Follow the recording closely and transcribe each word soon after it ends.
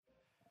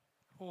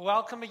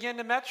Welcome again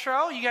to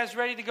Metro. You guys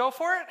ready to go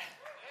for it?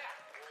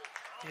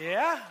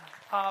 Yeah.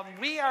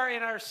 We are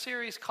in our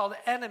series called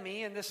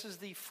Enemy, and this is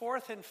the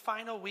fourth and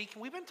final week.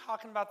 And we've been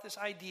talking about this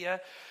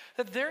idea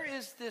that there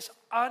is this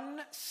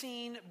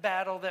unseen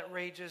battle that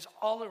rages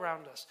all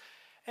around us.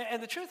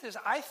 And the truth is,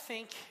 I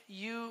think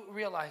you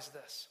realize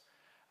this.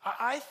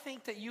 I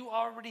think that you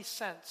already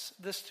sense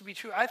this to be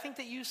true. I think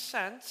that you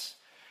sense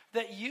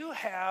that you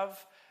have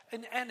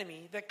an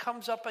enemy that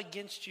comes up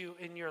against you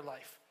in your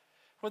life.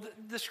 Well,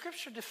 the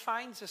scripture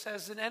defines this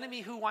as an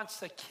enemy who wants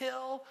to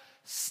kill,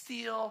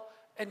 steal,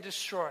 and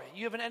destroy.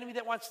 You have an enemy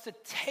that wants to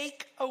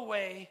take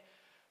away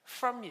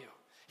from you.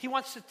 He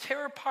wants to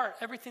tear apart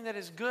everything that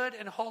is good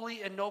and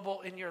holy and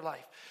noble in your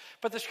life.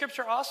 But the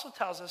scripture also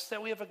tells us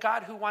that we have a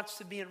God who wants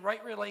to be in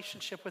right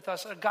relationship with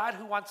us, a God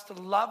who wants to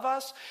love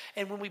us,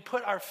 and when we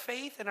put our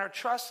faith and our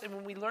trust and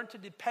when we learn to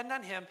depend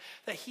on him,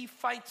 that he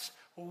fights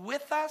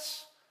with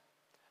us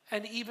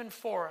and even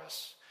for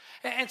us.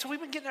 And so we've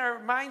been getting our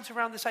minds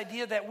around this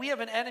idea that we have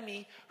an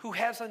enemy who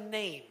has a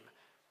name.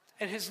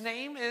 And his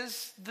name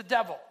is the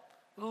devil,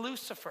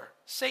 Lucifer,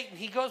 Satan.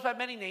 He goes by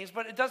many names,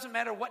 but it doesn't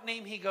matter what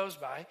name he goes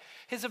by.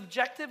 His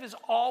objective is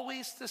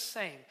always the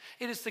same.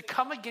 It is to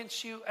come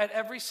against you at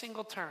every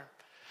single turn.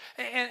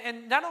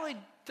 And not only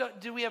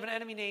do we have an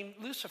enemy named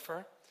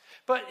Lucifer,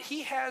 but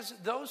he has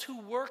those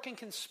who work and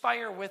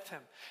conspire with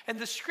him. And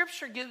the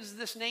scripture gives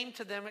this name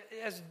to them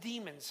as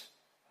demons.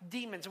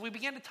 Demons. And we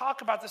began to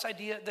talk about this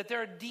idea that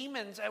there are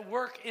demons at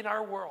work in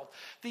our world.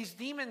 These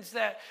demons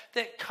that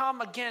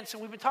come against,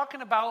 and we've been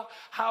talking about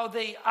how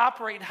they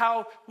operate and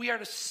how we are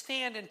to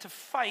stand and to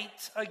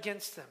fight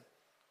against them.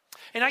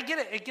 And I get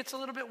it. It gets a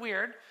little bit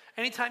weird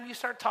anytime you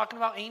start talking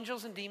about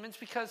angels and demons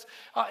because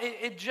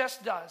it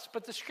just does.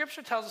 But the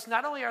scripture tells us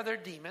not only are there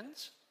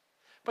demons,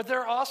 but there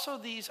are also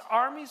these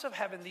armies of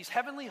heaven, these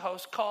heavenly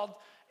hosts called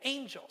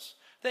angels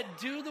that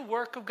do the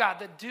work of God,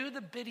 that do the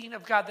bidding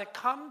of God, that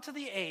come to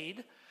the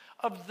aid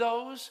of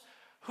those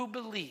who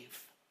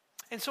believe.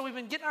 And so we've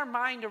been getting our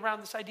mind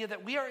around this idea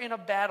that we are in a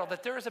battle,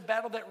 that there is a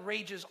battle that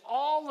rages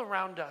all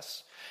around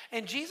us.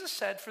 And Jesus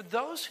said, for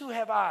those who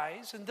have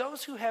eyes and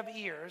those who have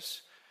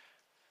ears,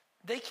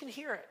 they can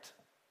hear it,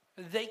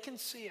 they can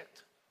see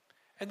it,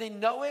 and they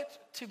know it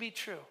to be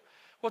true.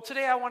 Well,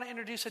 today I want to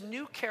introduce a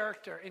new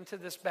character into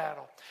this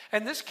battle.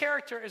 And this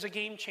character is a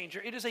game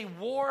changer. It is a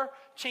war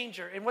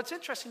changer. And what's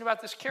interesting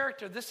about this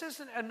character, this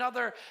isn't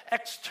another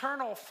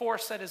external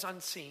force that is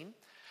unseen.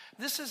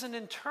 This is an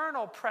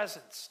internal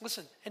presence.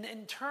 Listen, an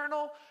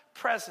internal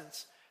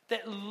presence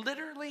that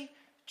literally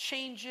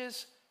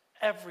changes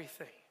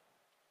everything.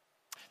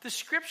 The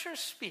scripture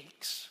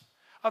speaks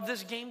of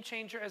this game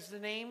changer as the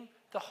name,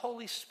 the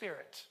Holy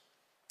Spirit.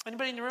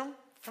 Anybody in the room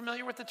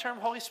familiar with the term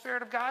Holy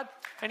Spirit of God?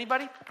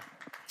 Anybody?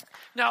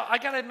 Now, I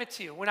got to admit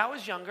to you, when I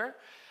was younger,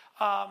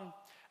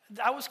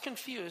 I was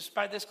confused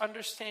by this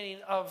understanding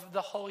of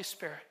the Holy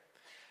Spirit.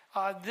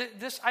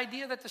 This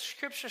idea that the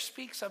scripture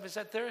speaks of is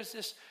that there is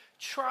this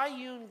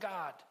triune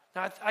God.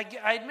 Now,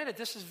 I admit it,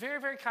 this is very,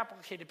 very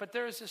complicated, but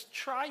there is this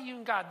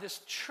triune God,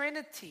 this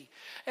Trinity.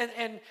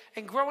 And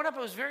growing up,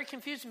 it was very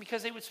confusing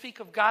because they would speak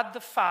of God the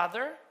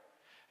Father,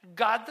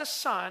 God the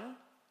Son,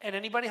 and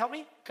anybody help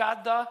me?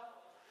 God the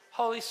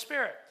Holy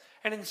Spirit.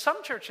 And in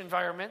some church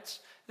environments,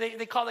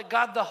 they call it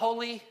God the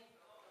Holy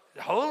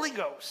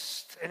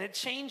Ghost. And it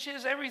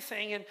changes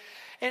everything.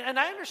 And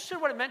I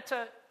understood what it meant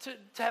to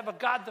have a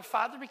God the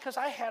Father because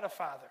I had a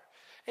father.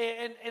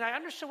 And I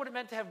understood what it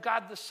meant to have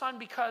God the Son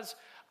because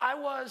I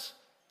was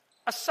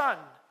a son.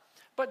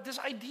 But this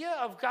idea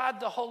of God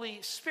the Holy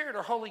Spirit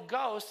or Holy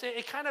Ghost,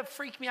 it kind of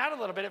freaked me out a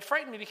little bit. It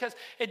frightened me because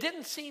it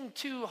didn't seem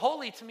too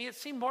holy to me. It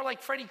seemed more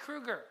like Freddy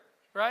Krueger,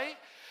 right?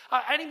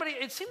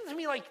 It seemed to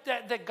me like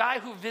that guy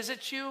who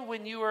visits you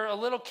when you were a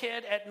little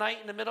kid at night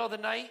in the middle of the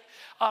night.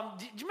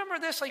 Do you remember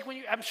this? Like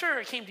I'm sure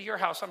it came to your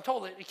house. I'm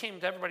told it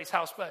came to everybody's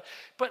house. But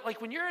like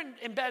when you're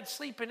in bed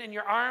sleeping and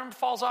your arm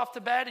falls off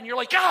the bed and you're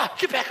like,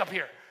 get back up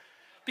here.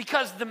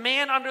 Because the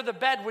man under the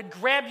bed would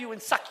grab you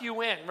and suck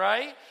you in,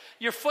 right?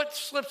 Your foot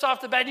slips off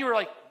the bed and you were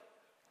like,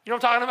 you know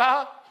what I'm talking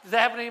about? Does that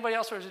happen to anybody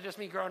else or is it just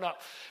me growing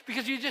up?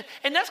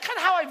 And that's kind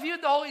of how I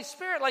viewed the Holy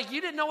Spirit. Like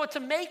you didn't know what to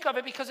make of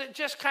it because it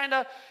just kind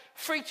of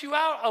freaked you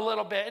out a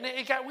little bit and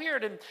it got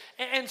weird.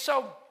 And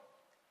so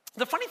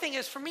the funny thing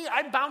is for me,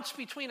 I bounced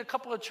between a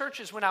couple of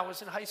churches when I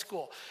was in high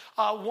school.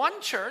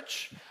 One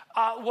church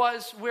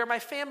was where my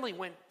family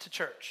went to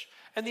church.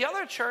 And the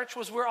other church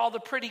was where all the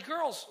pretty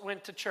girls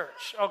went to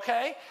church,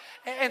 okay?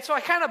 And so I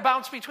kind of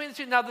bounced between the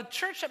two. Now the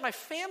church that my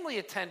family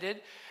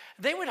attended,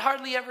 they would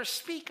hardly ever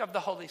speak of the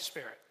Holy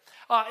Spirit.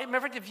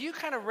 Remember, if you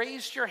kind of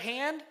raised your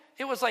hand,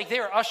 it was like they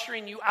were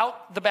ushering you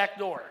out the back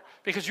door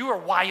because you were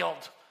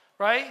wild,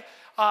 right?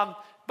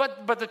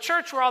 But the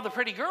church where all the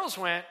pretty girls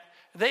went,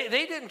 they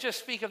didn't just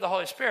speak of the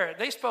Holy Spirit.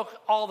 They spoke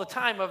all the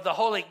time of the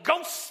Holy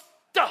Ghost,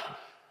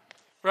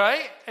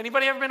 right?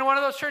 Anybody ever been to one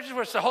of those churches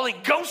where it's the Holy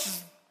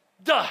Ghost,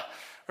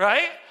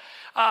 right?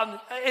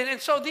 And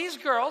so these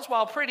girls,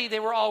 while pretty, they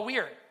were all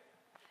weird.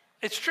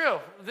 It's true.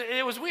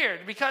 It was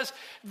weird because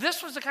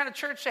this was the kind of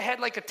church that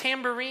had like a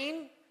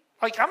tambourine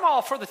Like, I'm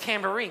all for the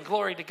tambourine,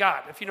 glory to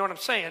God, if you know what I'm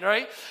saying,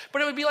 right?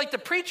 But it would be like the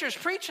preacher's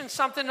preaching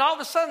something, and all of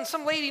a sudden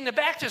some lady in the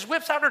back just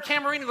whips out her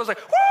tambourine and goes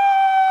like,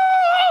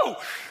 woo!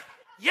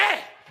 Yeah!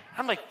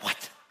 I'm like,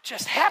 what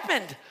just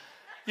happened?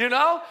 You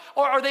know?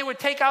 Or they would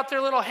take out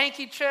their little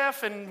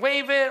handkerchief and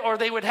wave it, or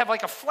they would have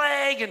like a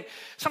flag, and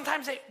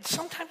sometimes,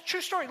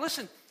 true story,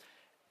 listen,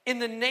 in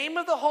the name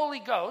of the Holy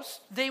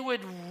Ghost, they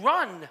would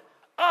run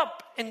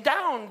up and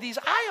down these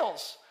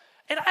aisles.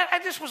 And I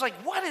just was like,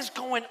 what is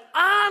going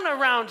on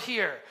around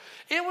here?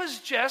 It was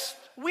just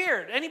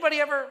weird. Anybody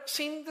ever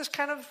seen this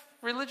kind of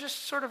religious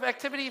sort of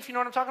activity, if you know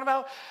what I'm talking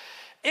about?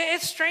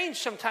 It's strange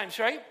sometimes,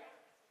 right?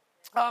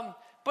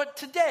 But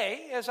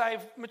today, as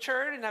I've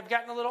matured and I've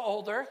gotten a little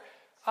older,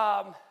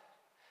 and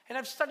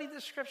I've studied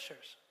the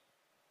scriptures,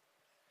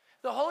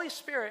 the Holy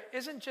Spirit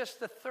isn't just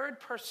the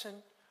third person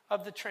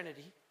of the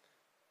Trinity.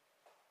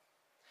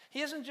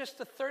 He isn't just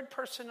the third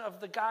person of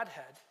the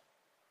Godhead.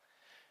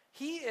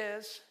 He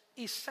is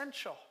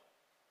essential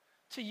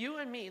to you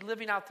and me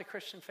living out the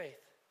Christian faith.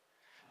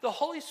 The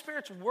Holy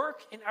Spirit's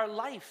work in our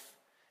life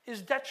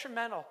is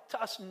detrimental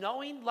to us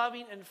knowing,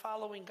 loving, and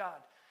following God.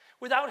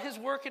 Without his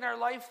work in our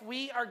life,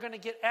 we are going to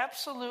get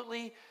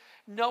absolutely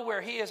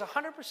nowhere. He is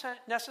 100%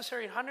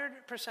 necessary and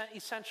 100%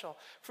 essential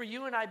for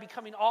you and I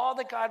becoming all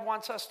that God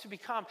wants us to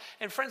become.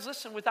 And friends,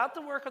 listen, without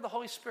the work of the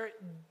Holy Spirit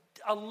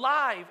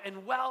alive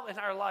and well in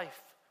our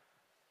life,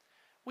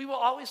 we will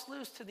always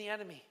lose to the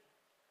enemy.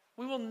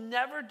 We will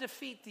never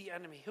defeat the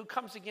enemy who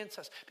comes against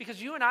us,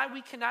 because you and I,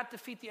 we cannot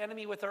defeat the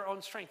enemy with our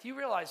own strength. You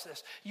realize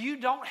this. You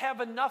don't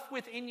have enough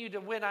within you to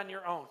win on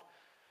your own.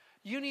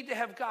 You need to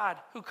have God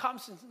who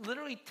comes and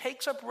literally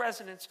takes up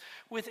residence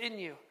within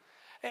you.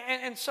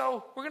 And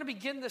so we're going to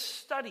begin this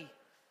study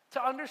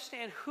to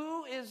understand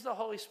who is the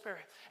Holy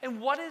Spirit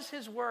and what is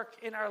his work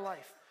in our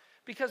life.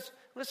 Because,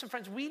 listen,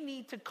 friends, we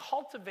need to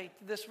cultivate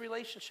this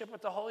relationship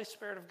with the Holy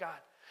Spirit of God.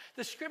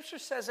 The scripture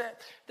says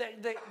that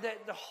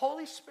the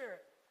Holy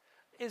Spirit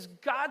is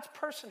God's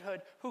personhood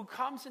who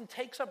comes and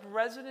takes up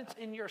residence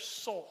in your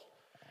soul.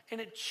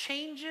 And it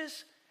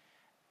changes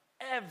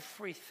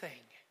everything.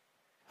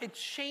 It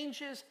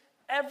changes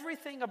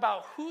everything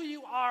about who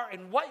you are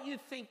and what you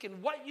think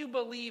and what you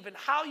believe and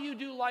how you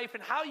do life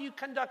and how you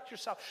conduct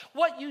yourself,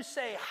 what you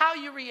say, how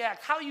you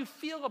react, how you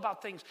feel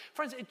about things.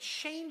 Friends, it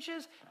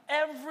changes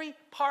every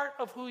part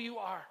of who you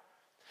are.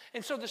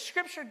 And so the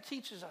scripture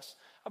teaches us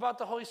about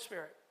the Holy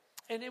Spirit.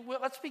 And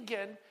let's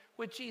begin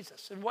with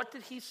Jesus. And what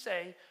did he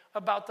say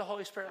about the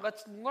Holy Spirit?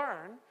 Let's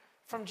learn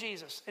from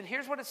Jesus. And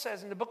here's what it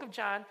says in the book of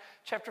John,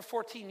 chapter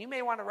 14. You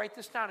may want to write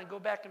this down and go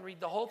back and read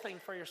the whole thing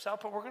for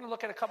yourself, but we're going to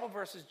look at a couple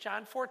verses.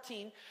 John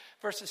 14,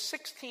 verses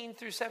 16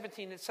 through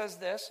 17. It says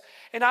this,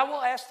 and I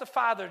will ask the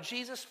Father,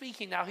 Jesus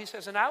speaking now, he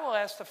says, and I will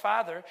ask the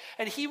Father,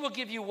 and he will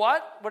give you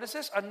what? What is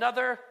this?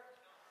 Another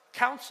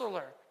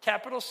counselor,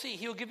 capital C.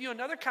 He will give you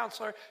another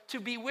counselor to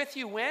be with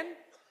you when?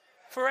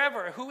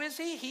 Forever. Who is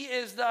he? He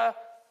is the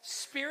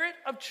Spirit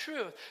of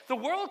truth. The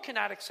world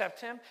cannot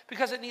accept him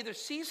because it neither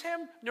sees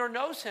him nor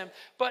knows him,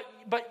 but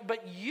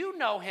you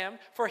know him,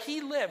 for he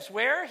lives.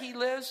 Where? He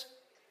lives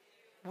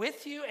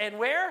with you. And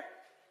where?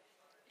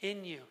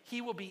 In you.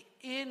 He will be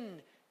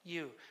in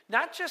you.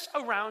 Not just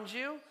around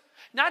you.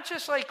 Not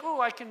just like,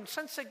 oh, I can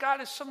sense that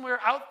God is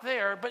somewhere out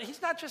there, but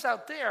he's not just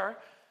out there.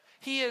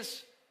 He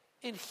is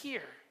in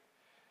here.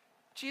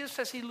 Jesus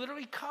says he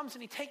literally comes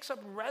and he takes up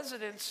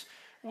residence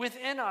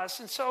within us.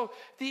 And so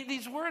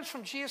these words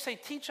from Jesus, they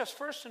teach us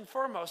first and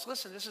foremost.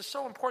 Listen, this is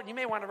so important. You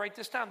may want to write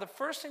this down. The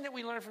first thing that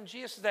we learn from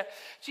Jesus is that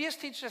Jesus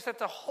teaches us that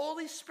the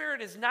Holy Spirit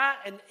is not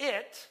an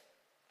it,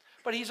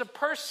 but he's a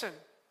person.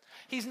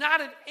 He's not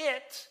an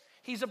it.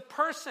 He's a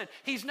person.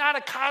 He's not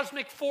a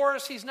cosmic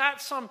force. He's not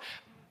some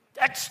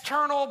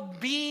external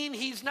being.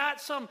 He's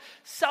not some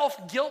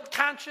self-guilt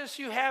conscious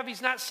you have.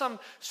 He's not some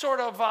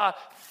sort of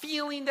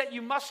feeling that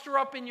you muster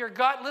up in your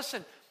gut.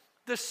 Listen,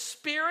 the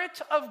Spirit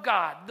of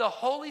God, the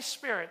Holy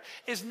Spirit,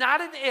 is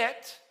not an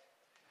it.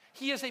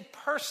 He is a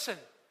person.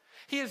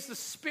 He is the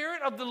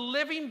Spirit of the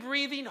living,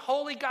 breathing,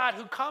 holy God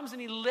who comes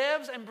and he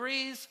lives and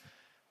breathes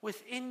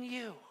within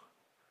you.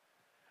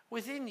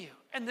 Within you.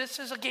 And this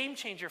is a game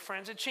changer,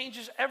 friends. It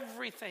changes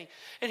everything.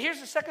 And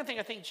here's the second thing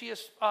I think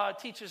Jesus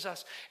teaches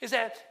us, is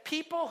that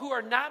people who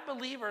are not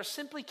believers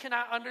simply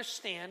cannot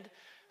understand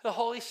the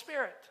Holy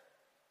Spirit.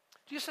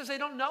 Jesus says they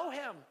don't know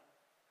him.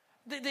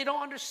 They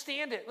don't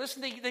understand it.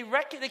 Listen,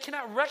 they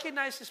cannot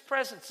recognize his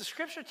presence. The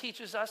scripture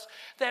teaches us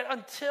that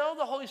until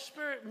the Holy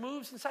Spirit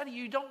moves inside of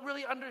you, you don't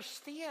really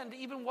understand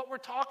even what we're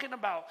talking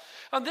about.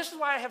 This is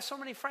why I have so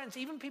many friends,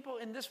 even people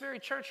in this very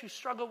church who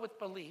struggle with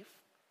belief.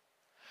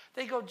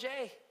 They go,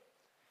 Jay,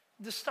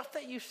 the stuff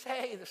that you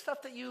say, the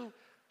stuff that you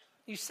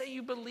say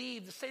you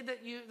believe,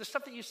 the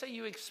stuff that you say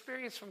you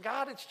experience from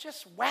God, it's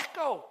just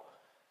wacko.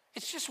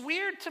 It's just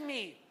weird to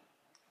me.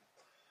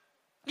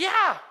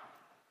 Yeah.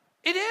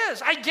 It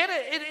is. I get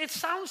it. It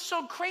sounds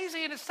so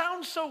crazy and it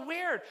sounds so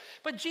weird.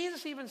 But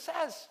Jesus even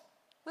says,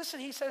 listen,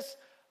 he says,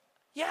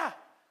 yeah,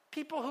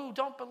 people who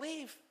don't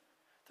believe,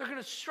 they're going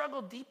to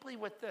struggle deeply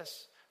with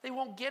this. They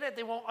won't get it.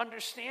 They won't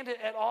understand it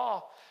at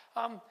all.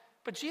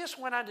 But Jesus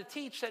went on to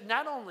teach that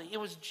it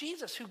was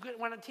Jesus who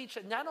went on to teach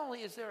that not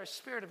only is there a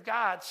Spirit of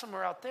God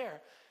somewhere out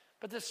there,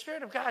 but the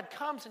Spirit of God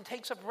comes and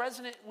takes up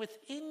residence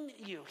within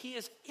you. He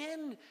is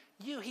in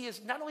you. He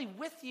is not only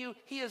with you,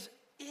 he is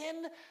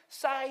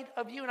inside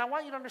of you. And I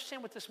want you to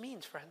understand what this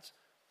means, friends.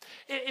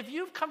 If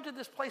you've come to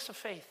this place of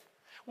faith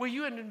where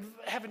you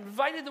have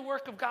invited the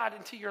work of God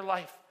into your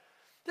life,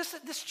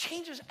 this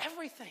changes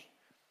everything.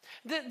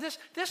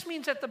 This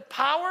means that the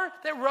power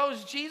that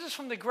rose Jesus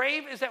from the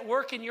grave is at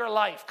work in your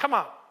life. Come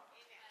on.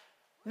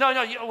 No,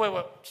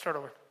 wait, start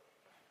over.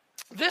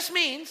 This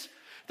means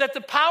that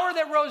the power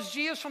that rose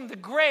Jesus from the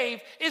grave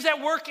is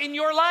at work in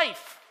your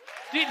life.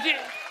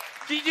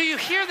 Do you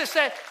hear this?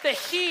 That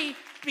he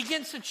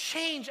begins to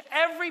change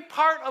every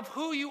part of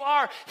who you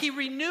are. He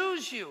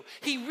renews you.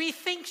 He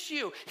rethinks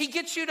you. He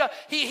gets you to,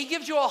 he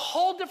gives you a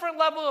whole different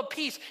level of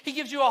peace. He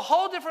gives you a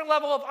whole different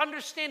level of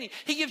understanding.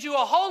 He gives you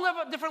a whole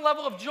different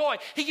level of joy.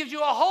 He gives you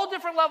a whole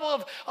different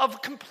level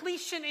of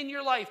completion in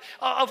your life,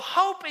 of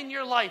hope in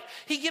your life.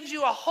 He gives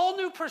you a whole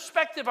new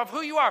perspective of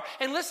who you are.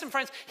 And listen,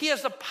 friends, he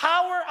has the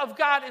power of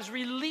God is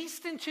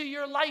released into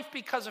your life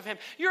because of him.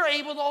 You're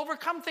able to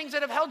overcome things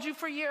that have held you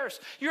for years.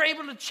 You're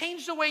able to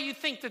change the way you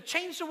think, to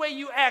change the way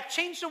you act,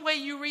 change the way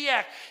you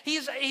react. He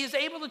is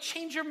able to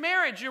change your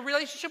marriage, your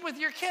relationship with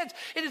your kids.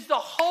 It is the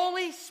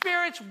Holy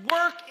Spirit's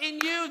work in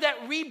you that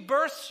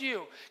rebirths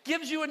you,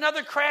 gives you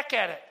another crack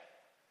at it.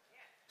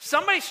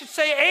 Somebody should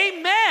say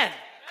amen,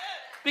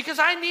 because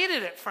I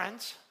needed it,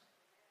 friends.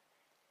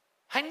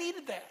 I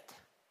needed that.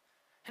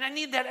 And I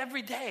need that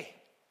every day.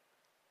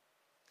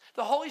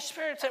 The Holy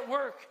Spirit's at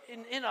work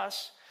in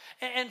us.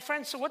 And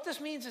friends, so what this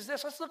means is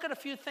this. Let's look at a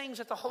few things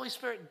that the Holy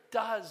Spirit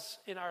does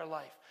in our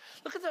life.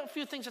 Look at a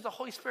few things that the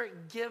Holy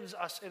Spirit gives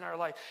us in our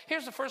life.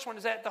 Here's the first one,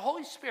 is that the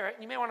Holy Spirit,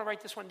 and you may want to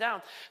write this one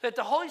down, that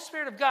the Holy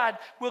Spirit of God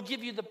will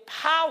give you the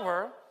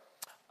power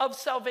of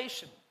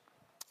salvation.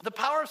 The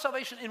power of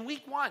salvation. In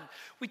week 1,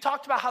 we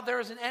talked about how there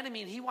is an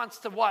enemy and he wants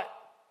to what?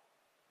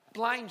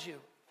 Blind you. Do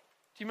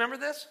you remember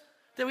this?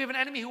 That we have an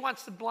enemy who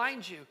wants to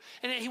blind you.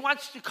 And he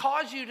wants to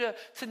cause you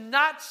to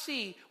not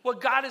see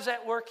what God is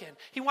at work in.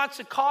 He wants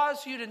to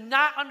cause you to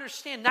not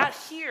understand, not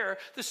hear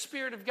the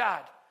Spirit of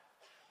God.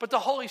 But the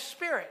Holy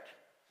Spirit,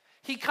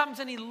 he comes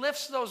and he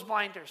lifts those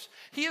blinders.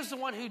 He is the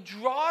one who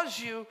draws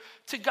you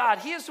to God.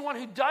 He is the one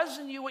who does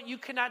in you what you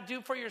cannot do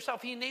for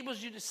yourself. He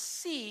enables you to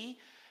see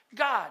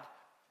God.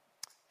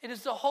 It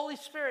is the Holy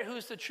Spirit who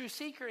is the true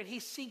seeker, and he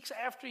seeks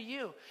after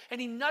you. And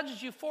he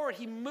nudges you forward.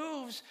 He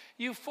moves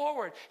you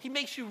forward. He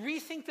makes you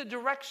rethink the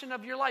direction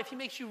of your life. He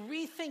makes you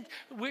rethink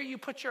where you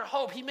put your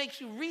hope. He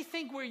makes you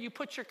rethink where you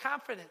put your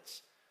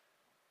confidence.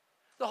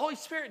 The Holy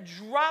Spirit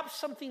drops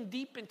something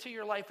deep into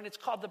your life, and it's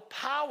called the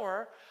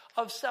power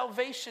of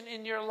salvation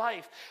in your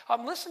life.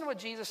 Listen to what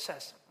Jesus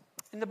says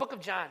in the book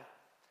of John,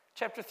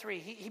 chapter 3.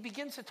 He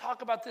begins to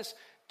talk about this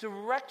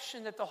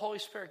direction that the Holy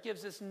Spirit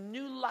gives, this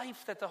new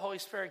life that the Holy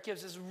Spirit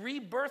gives, this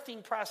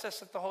rebirthing process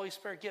that the Holy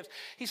Spirit gives.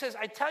 He says,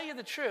 I tell you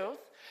the truth,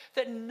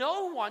 that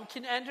no one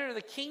can enter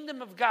the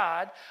kingdom of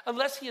God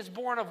unless he is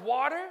born of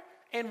water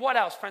and what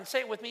else? Friends, say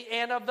it with me,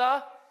 and of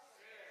the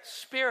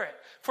Spirit.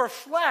 For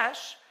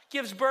flesh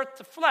gives birth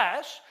to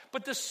flesh,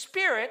 but the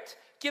Spirit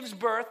gives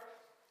birth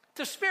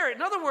to spirit.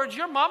 In other words,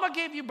 your mama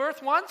gave you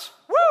birth once.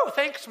 Woo,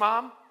 thanks,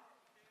 Mom.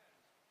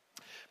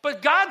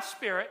 But God's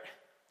Spirit,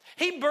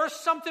 he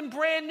bursts something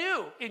brand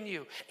new in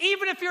you.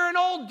 Even if you're an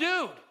old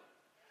dude,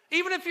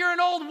 even if you're an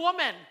old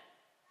woman,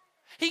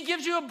 he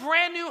gives you a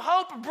brand new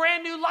hope, a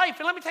brand new life.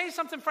 And let me tell you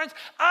something, friends.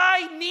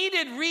 I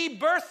needed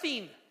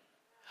rebirthing.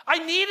 I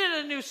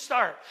needed a new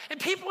start. And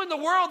people in the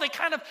world,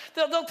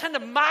 they'll tend to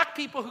mock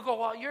people who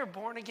go, well, you're a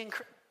born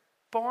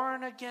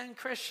again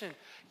Christian.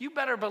 You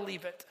better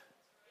believe it.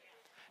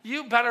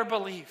 You better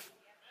believe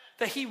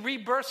that he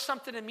rebirthed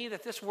something in me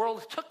that this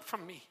world took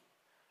from me.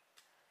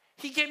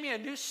 He gave me a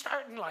new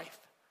start in life.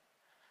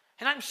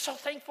 And I'm so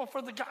thankful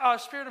for the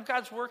Spirit of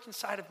God's work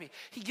inside of me.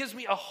 He gives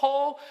me a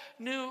whole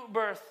new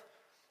birth.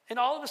 And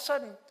all of a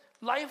sudden,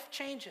 life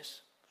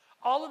changes.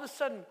 All of a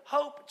sudden,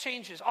 hope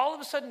changes. All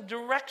of a sudden,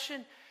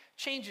 direction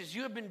changes.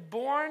 You have been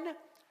born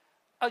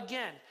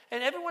again.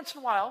 And every once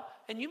in a while,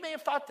 and you may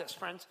have thought this,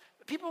 friends,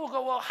 people will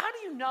go, well, how do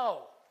you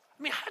know?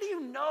 I mean, how do you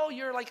know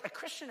you're like a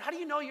Christian? How do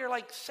you know you're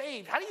like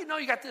saved? How do you know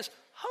you got this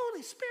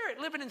Holy Spirit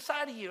living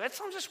inside of you? That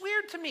sounds just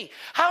weird to me.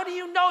 How do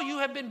you know you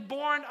have been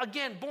born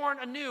again, born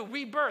anew,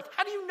 rebirth?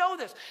 How do you know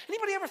this?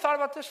 Anybody ever thought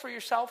about this for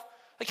yourself?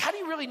 Like, how do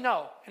you really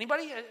know?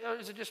 Anybody? Or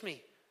is it just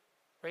me?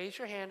 Raise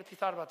your hand if you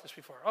thought about this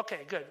before. Okay,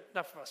 good.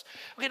 Enough of us.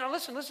 Okay, now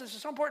listen, this is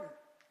so important.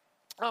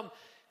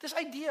 This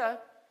idea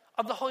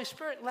of the Holy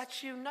Spirit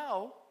lets you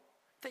know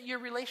that your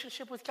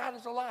relationship with God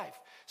is alive.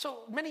 So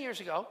many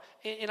years ago,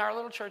 in our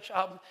little church,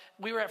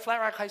 we were at Flat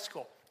Rock High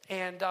School.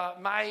 And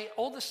my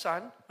oldest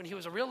son, when he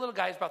was a real little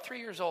guy, he was about 3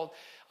 years old,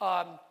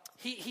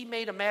 He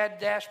made a mad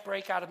dash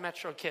break out of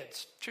Metro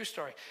Kids. True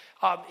story.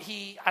 I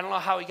don't know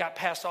how he got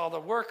past all the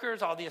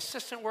workers, all the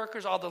assistant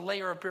workers, all the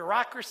layer of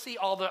bureaucracy,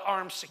 all the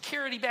armed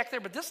security back there.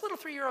 But this little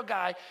 3-year-old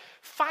guy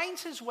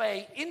finds his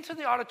way into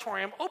the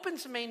auditorium,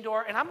 opens the main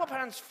door, and I'm up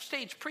on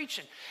stage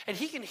preaching. And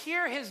he can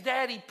hear his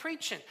daddy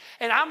preaching.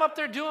 And I'm up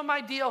there doing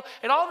my deal.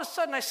 And all of a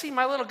sudden, I see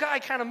my little guy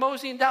kind of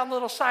moseying down the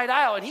little side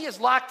aisle. And he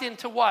is locked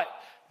into what?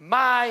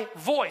 My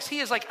voice. He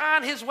is like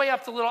on his way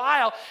up the little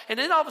aisle, and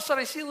then all of a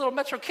sudden I see a little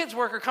Metro Kids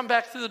worker come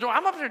back through the door.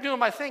 I'm up there doing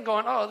my thing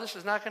going, oh, this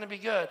is not going to be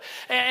good.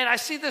 And I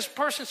see this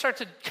person start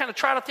to kind of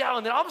trot up the aisle,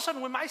 and then all of a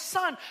sudden when my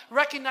son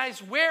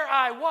recognized where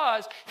I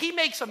was, he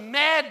makes a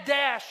mad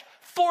dash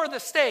for the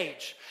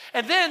stage.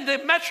 And then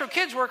the Metro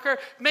Kids worker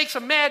makes a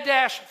mad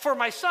dash for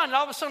my son, and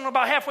all of a sudden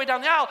about halfway down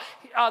the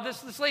aisle,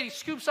 this lady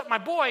scoops up my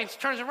boy and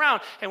turns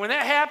around, and when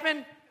that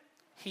happened,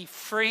 he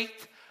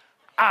freaked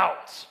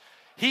out.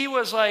 He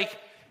was like,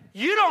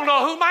 you don't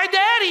know who my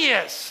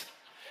daddy is.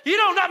 You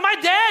don't know, my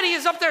daddy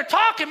is up there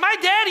talking. My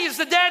daddy is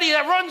the daddy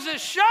that runs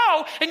this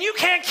show, and you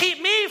can't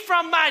keep me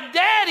from my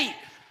daddy.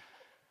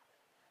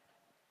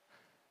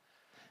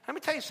 Let me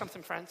tell you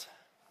something, friends.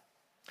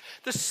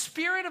 The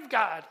Spirit of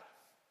God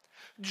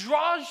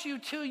draws you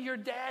to your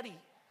daddy.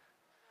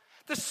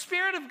 The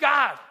Spirit of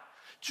God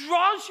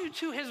draws you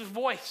to his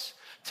voice,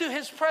 to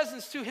his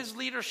presence, to his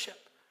leadership.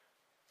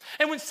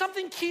 And when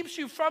something keeps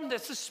you from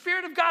this, the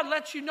Spirit of God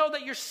lets you know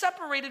that you're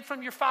separated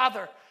from your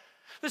Father.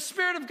 The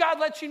Spirit of God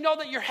lets you know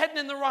that you're heading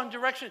in the wrong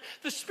direction.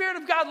 The Spirit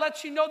of God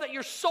lets you know that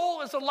your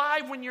soul is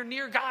alive when you're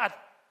near God.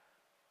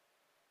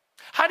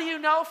 How do you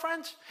know,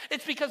 friends?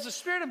 It's because the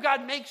Spirit of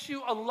God makes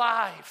you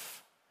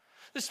alive.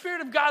 The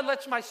Spirit of God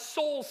lets my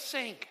soul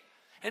sink.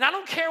 And I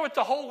don't care what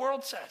the whole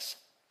world says.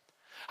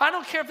 I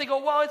don't care if they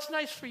go, well, it's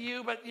nice for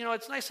you, but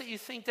it's nice that you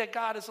think that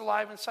God is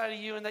alive inside of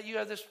you and that you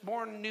have this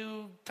born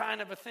new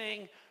kind of a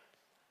thing.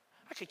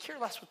 I could care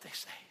less what they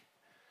say.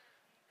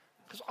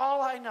 Because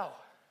all I know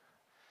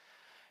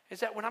is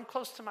that when I'm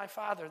close to my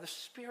Father, the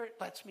Spirit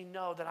lets me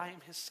know that I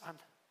am his son.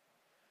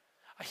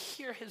 I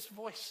hear his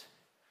voice.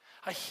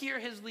 I hear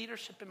his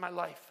leadership in my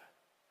life.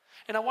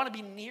 And I want to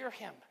be near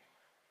him.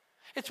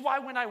 It's why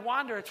when I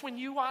wander, it's when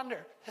you wander.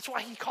 That's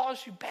why he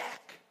calls you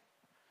back.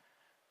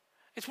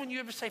 It's when you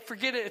ever say,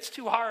 forget it, it's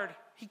too hard.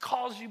 He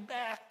calls you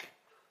back.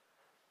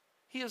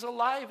 He is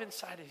alive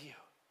inside of you.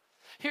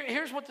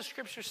 Here's what the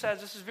scripture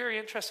says. This is very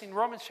interesting.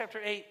 Romans chapter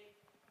 8.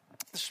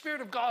 The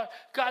Spirit of God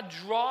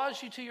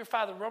draws you to your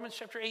Father. Romans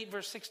chapter 8,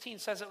 verse 16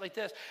 says it like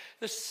this.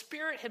 The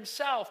Spirit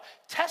himself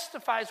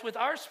testifies with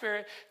our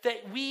spirit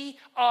that we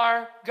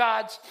are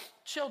God's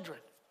children.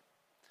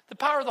 The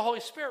power of the Holy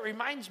Spirit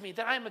reminds me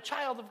that I am a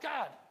child of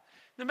God.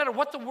 No matter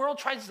what the world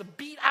tries to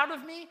beat out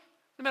of me,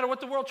 no matter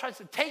what the world tries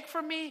to take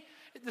from me,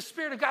 the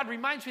Spirit of God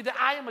reminds me that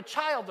I am a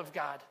child of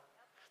God,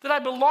 that I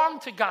belong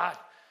to God,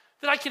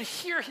 that I can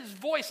hear his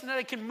voice and that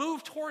I can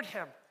move toward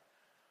him.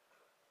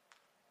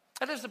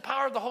 That is the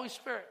power of the Holy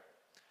Spirit,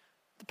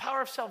 the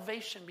power of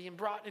salvation being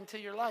brought into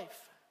your life.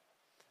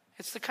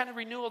 It's the kind of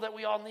renewal that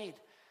we all need.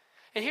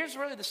 And here's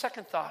really the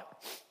second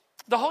thought.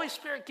 The Holy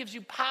Spirit gives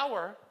you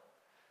power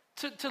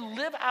to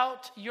live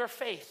out your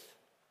faith.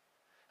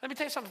 Let me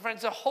tell you something,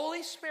 friends. The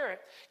Holy Spirit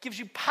gives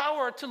you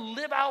power to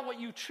live out what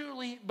you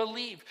truly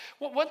believe.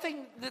 Well, one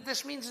thing that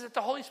this means is that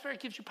the Holy Spirit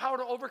gives you power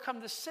to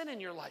overcome the sin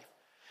in your life.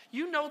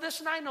 You know this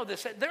and I know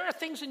this. There are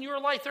things in your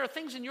life, there are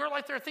things in your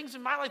life, there are things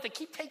in my life that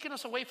keep taking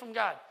us away from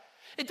God.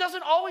 It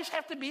doesn't always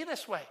have to be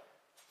this way.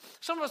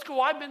 Some of us go,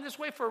 well, I've been this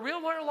way for a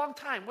real long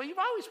time. Well, you've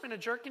always been a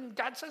jerk, and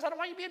God says, I don't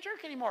want you to be a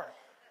jerk anymore.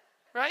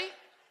 Right?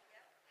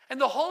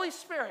 And the Holy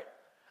Spirit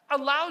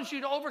allows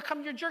you to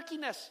overcome your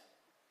jerkiness.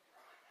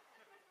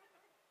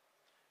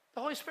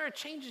 The Holy Spirit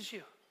changes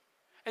you.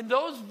 And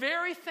those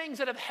very things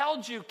that have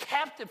held you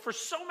captive for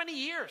so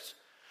many years,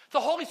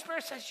 the Holy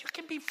Spirit says, you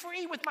can be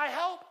free with my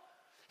help.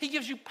 He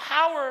gives you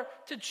power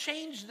to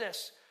change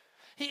this.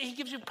 He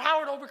gives you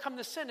power to overcome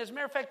the sin. As a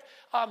matter of fact,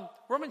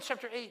 Romans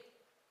chapter 8,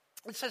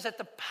 it says that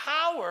the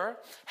power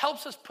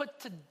helps us put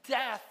to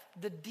death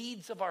the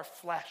deeds of our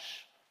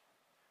flesh.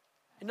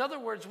 In other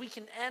words, we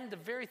can end the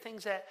very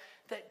things that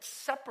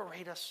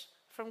separate us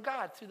from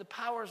God through the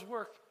power's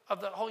work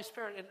of the Holy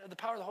Spirit and the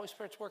power of the Holy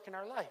Spirit's work in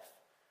our life.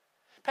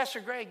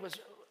 Pastor Greg was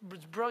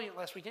brilliant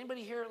last week.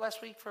 Anybody here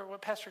last week for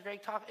what Pastor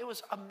Greg talked? It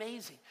was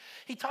amazing.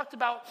 He talked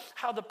about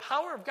how the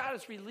power of God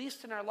is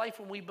released in our life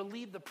when we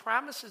believe the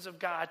promises of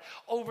God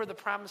over the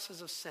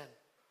promises of sin.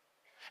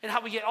 And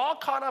how we get all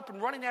caught up in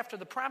running after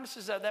the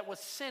promises that what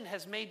sin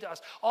has made to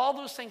us. All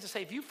those things to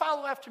say, if you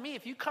follow after me,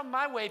 if you come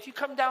my way, if you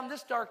come down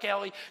this dark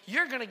alley,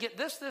 you're going to get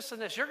this, this,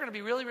 and this. You're going to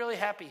be really, really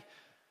happy.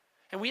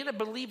 And we end up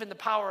believing the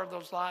power of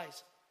those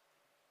lies.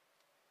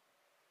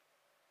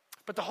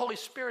 But the Holy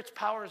Spirit's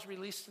power is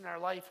released in our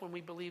life when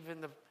we believe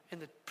in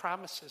the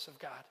promises of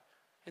God,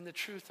 in the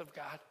truth of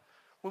God.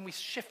 When we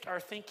shift our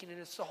thinking, and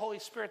it's the Holy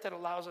Spirit that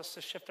allows us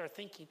to shift our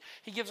thinking.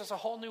 He gives us a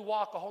whole new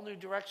walk, a whole new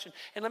direction.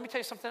 And let me tell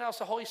you something else.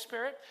 The Holy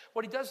Spirit,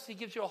 what he does is he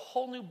gives you a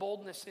whole new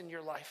boldness in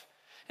your life.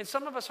 And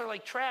some of us are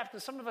like trapped,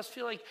 and some of us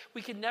feel like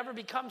we can never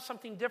become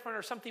something different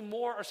or something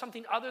more or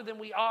something other than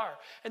we are.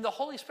 And the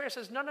Holy Spirit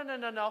says, no.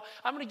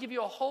 I'm going to give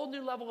you a whole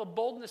new level of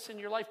boldness in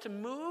your life to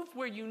move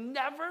where you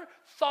never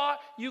thought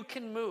you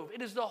can move.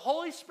 It is the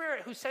Holy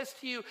Spirit who says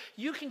to you,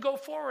 you can go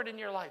forward in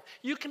your life.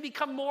 You can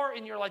become more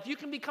in your life. You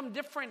can become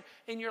different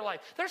in your life.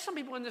 There's some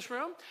people in this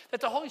room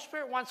that the Holy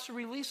Spirit wants to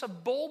release a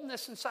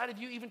boldness inside of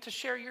you even to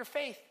share your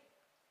faith.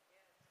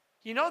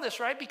 You know this,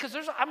 right? Because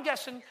I'm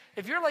guessing,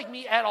 if you're like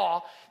me at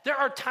all, there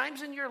are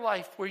times in your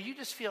life where you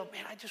just feel,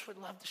 man, I just would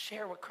love to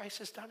share what Christ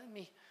has done in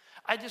me.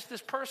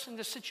 This person,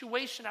 this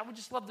situation, I would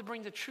just love to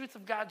bring the truth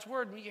of God's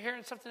word. And you're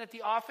hearing something at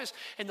the office,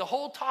 and the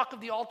whole talk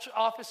of the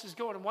office is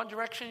going in one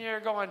direction, and you're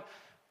going,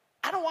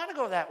 I don't want to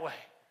go that way.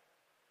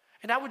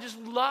 And I would just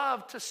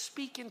love to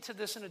speak into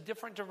this in a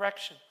different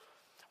direction.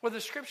 Where the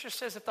scripture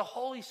says that the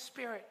Holy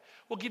Spirit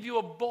will give you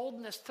a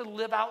boldness to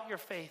live out your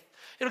faith.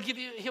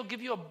 He'll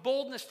give you a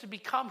boldness to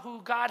become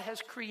who God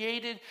has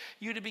created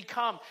you to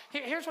become.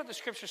 Here's what the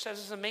scripture says.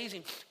 It's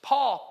amazing.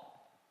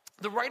 Paul,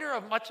 the writer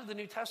of much of the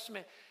New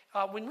Testament,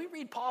 when we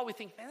read Paul, we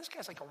think, man, this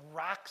guy's like a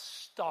rock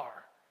star.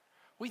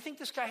 We think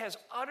this guy has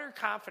utter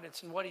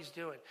confidence in what he's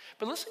doing.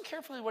 But listen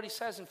carefully to what he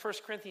says in 1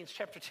 Corinthians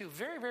chapter 2.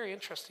 Very, very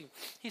interesting.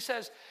 He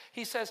says,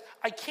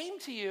 I came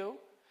to you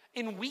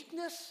in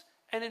weakness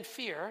and in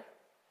fear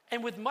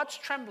and with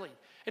much trembling.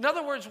 In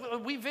other words,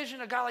 we vision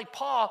a guy like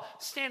Paul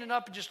standing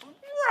up and just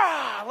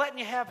letting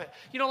you have it.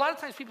 You know, a lot of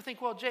times people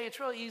think, well, Jay, it's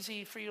really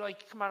easy for you to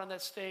like come out on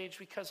that stage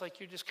because like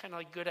you're just kind of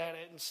like good at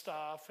it and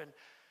stuff, and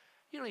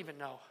you don't even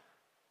know.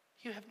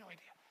 You have no idea.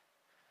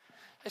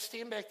 I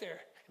stand back there.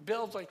 And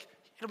Bill's like,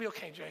 it'll be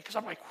okay, Jay, because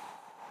I'm like,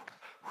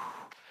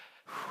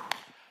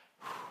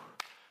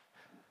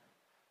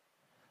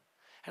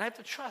 and I have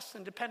to trust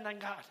and depend on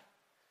God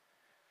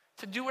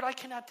to do what I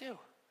cannot do.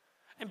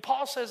 And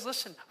Paul says,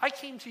 listen, I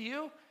came to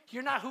you.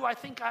 You're not who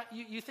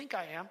you think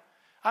I am.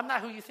 I'm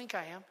not who you think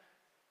I am.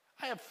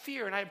 I have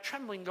fear and I have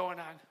trembling going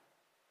on.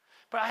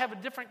 But I have a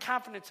different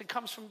confidence that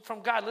comes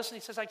from God. Listen,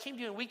 he says, I came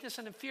to you in weakness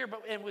and in fear,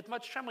 and with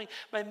much trembling.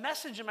 My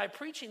message and my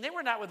preaching, they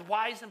were not with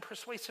wise and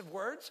persuasive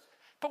words,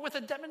 but with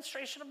a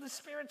demonstration of the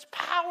Spirit's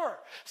power,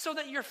 so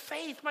that your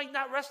faith might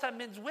not rest on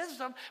men's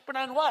wisdom, but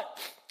on what?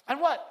 On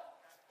what?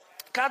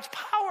 God's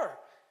power.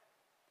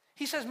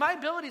 He says, my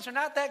abilities are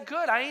not that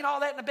good. I ain't all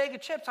that in a bag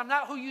of chips. I'm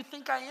not who you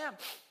think I am.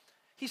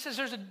 He says,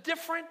 there's a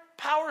different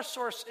power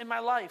source in my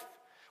life.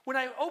 When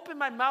I open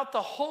my mouth,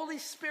 the Holy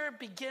Spirit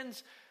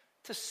begins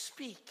to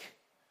speak.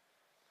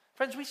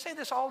 Friends, we say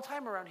this all the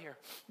time around here,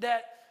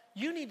 that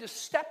you need to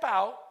step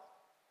out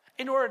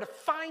in order to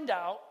find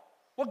out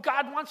what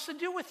God wants to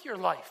do with your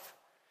life.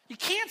 You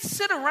can't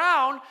sit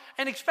around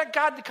and expect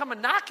God to come a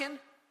knocking.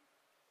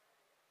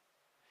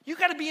 You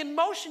got to be in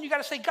motion. You got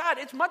to say, God,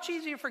 it's much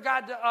easier for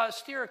God to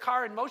steer a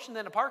car in motion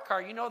than a parked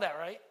car. You know that,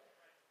 right?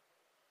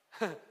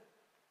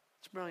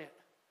 It's brilliant.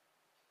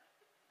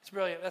 It's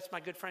brilliant. That's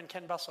my good friend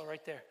Ken Bussell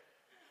right there.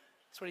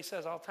 That's what he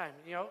says all the time.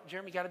 You know,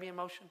 Jeremy, got to be in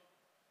motion.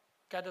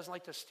 God doesn't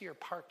like to steer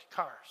parked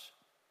cars.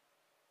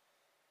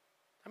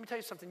 Let me tell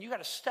you something. You got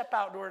to step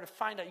out in order to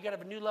find out. You got to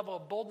have a new level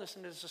of boldness,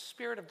 and there's the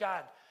Spirit of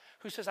God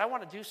who says, I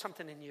want to do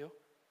something in you.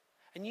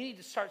 And you need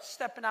to start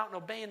stepping out and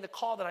obeying the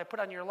call that I put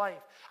on your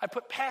life. I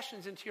put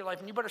passions into your life,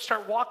 and you better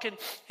start walking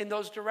in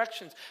those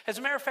directions. As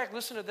a matter of fact,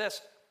 listen to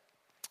this.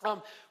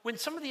 When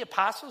some of the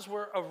apostles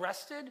were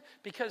arrested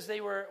because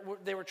they were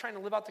trying to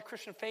live out the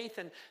Christian faith,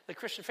 and the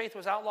Christian faith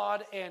was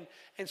outlawed, and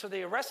so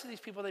they arrested these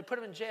people, they put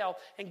them in jail,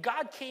 and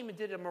God came and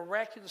did a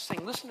miraculous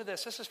thing. Listen to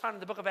this. This is found in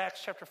the book of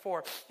Acts chapter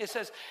 4. It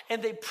says,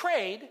 and they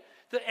prayed,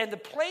 and the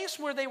place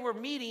where they were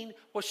meeting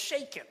was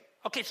shaken.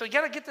 Okay, so you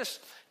got to get this.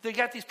 They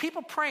got these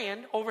people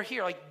praying over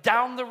here, like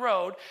down the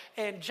road,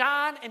 and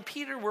John and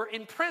Peter were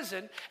in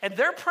prison, and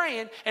they're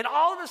praying, and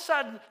all of a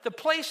sudden, the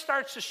place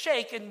starts to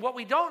shake. And what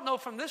we don't know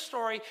from this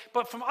story,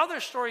 but from other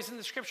stories in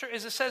the scripture,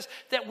 is it says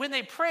that when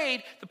they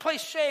prayed, the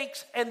place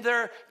shakes, and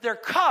their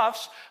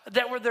cuffs,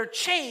 that were their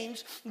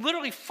chains,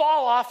 literally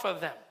fall off of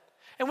them.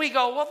 And we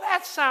go, well,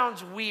 that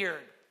sounds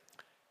weird.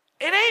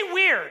 It ain't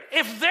weird.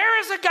 If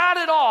there is a God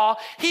at all,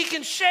 he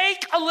can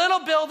shake a little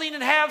building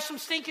and have some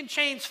stinking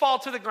chains fall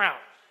to the ground.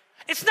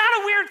 It's not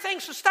a weird thing,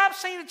 so stop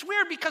saying it's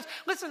weird, because,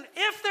 listen,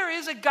 if there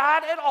is a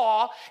God at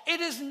all,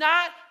 it is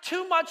not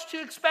too much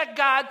to expect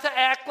God to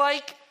act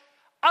like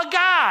a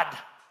God.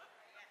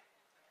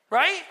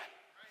 Right?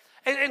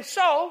 And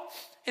so,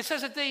 it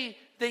says that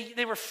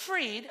they were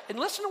freed, and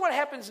listen to what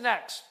happens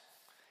next.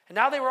 And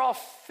now they were all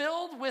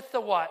filled with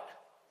the what?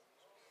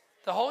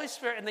 The Holy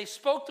Spirit, and they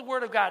spoke the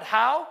word of God.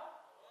 How?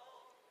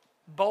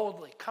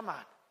 Boldly. Come on.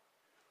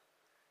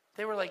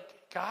 They were like,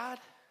 God,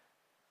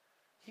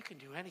 you can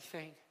do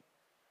anything.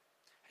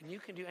 And you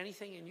can do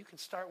anything, and you can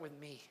start with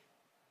me.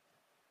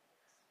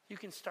 You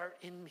can start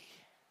in me.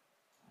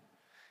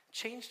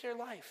 Change their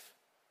life.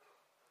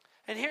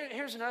 And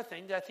here's another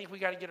thing that I think we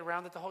got to get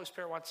around that the Holy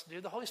Spirit wants to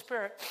do. The Holy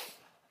Spirit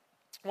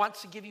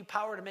wants to give you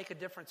power to make a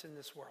difference in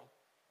this world.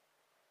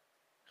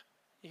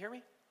 You hear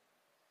me?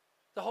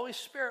 The Holy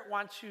Spirit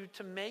wants you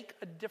to make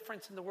a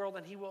difference in the world,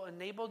 and he will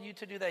enable you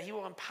to do that. He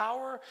will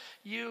empower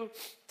you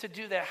to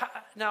do that.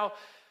 Now,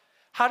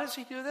 how does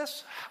he do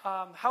this?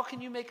 How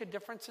can you make a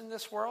difference in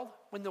this world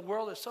when the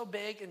world is so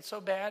big and so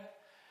bad?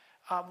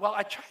 Well,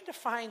 I tried to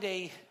find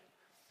a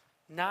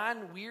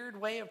non-weird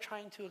way of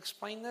trying to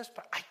explain this,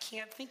 but I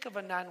can't think of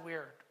a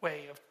non-weird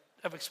way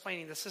of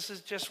explaining this. This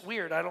is just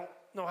weird. I don't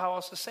know how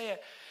else to say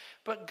it.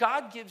 But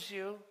God gives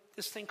you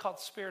this thing called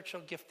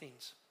spiritual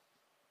giftings.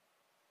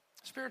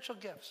 Spiritual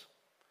gifts.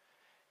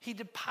 He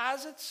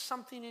deposits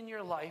something in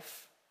your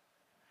life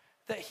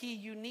that he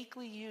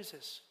uniquely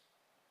uses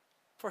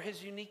for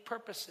his unique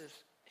purposes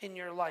in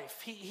your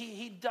life.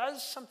 He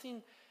does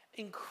something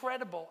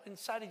incredible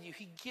inside of you.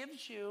 He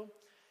gives you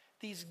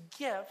these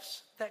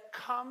gifts that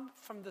come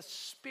from the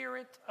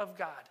Spirit of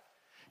God.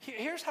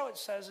 Here's how it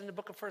says in the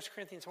book of 1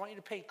 Corinthians. I want you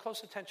to pay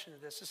close attention to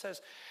this. It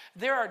says,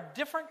 there are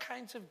different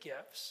kinds of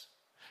gifts,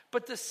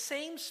 but the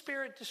same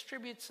Spirit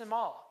distributes them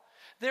all.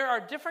 There are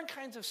different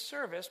kinds of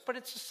service, but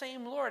it's the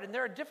same Lord. And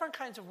there are different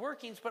kinds of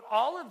workings, but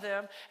all of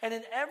them, and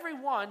in every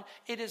one,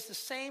 it is the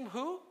same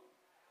who?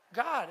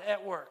 God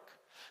at work.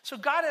 So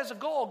God has a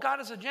goal, God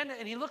has an agenda,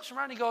 and he looks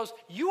around and he goes,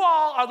 you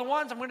all are the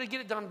ones I'm going to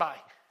get it done by.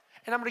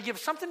 And I'm going to give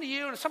something to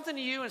you, and something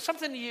to you, and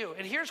something to you.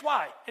 And here's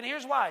why. And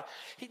here's why.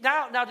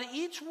 Now to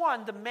each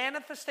one, the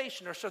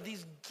manifestation, or so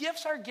these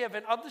gifts are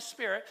given of the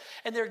Spirit,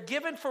 and they're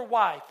given for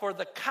why? For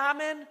the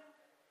common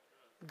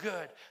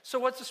good. So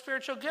what's a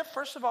spiritual gift?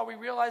 First of all, we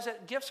realize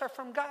that gifts are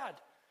from God.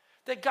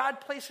 That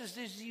God places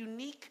this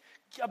unique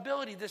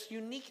ability, this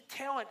unique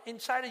talent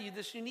inside of you,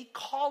 this unique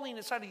calling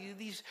inside of you,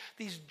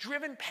 these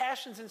driven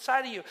passions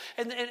inside of you.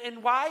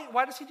 And why?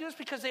 Why does he do this?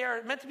 Because they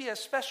are meant to be a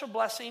special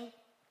blessing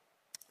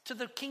to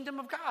the kingdom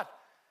of God.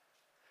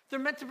 They're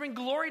meant to bring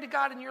glory to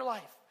God in your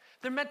life.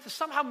 They're meant to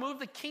somehow move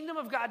the kingdom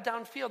of God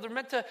downfield. They're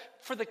meant to,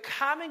 for the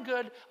common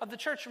good of the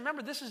church.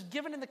 Remember, this is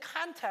given in the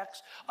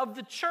context of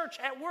the church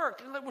at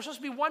work. We're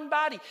supposed to be one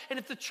body. And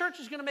if the church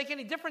is going to make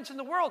any difference in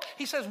the world,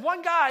 he says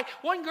one guy,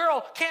 one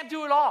girl can't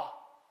do it all.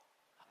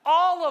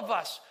 All of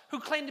us who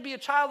claim to be a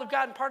child of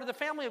God and part of the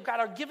family of God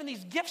are given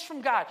these gifts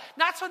from God.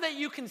 Not so that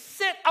you can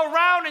sit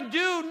around and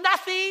do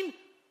nothing.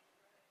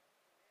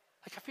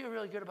 Like, I feel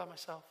really good about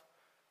myself.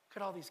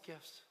 Look at all these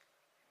gifts.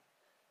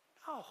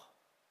 No.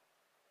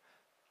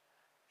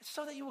 It's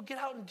so that you will get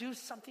out and do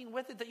something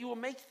with it, that you will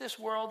make this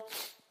world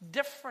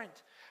different.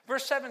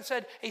 Verse 7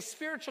 said, a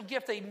spiritual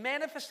gift, a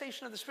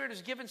manifestation of the Spirit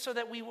is given so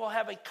that we will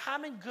have a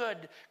common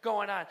good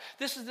going on.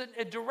 This is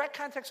a direct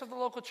context of the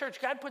local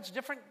church. God puts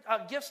different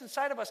gifts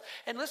inside of us.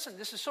 And listen,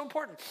 this is so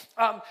important.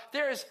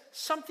 There is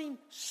something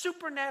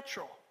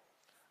supernatural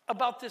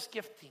about this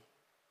gifting.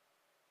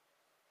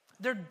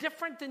 They're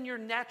different than your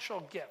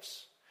natural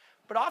gifts.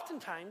 But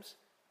oftentimes,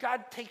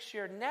 God takes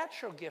your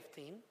natural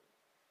gifting,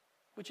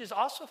 which is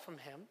also from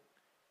him,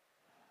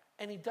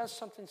 and he does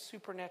something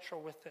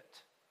supernatural with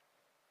it.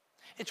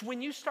 It's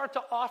when you start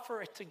to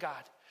offer it to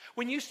God,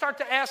 when you start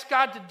to ask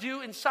God to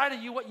do inside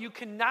of you what you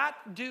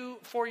cannot do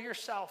for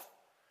yourself,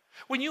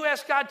 when you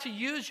ask God to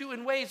use you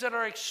in ways that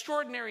are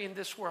extraordinary in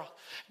this world.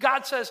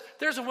 God says,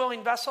 there's a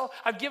willing vessel,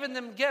 I've given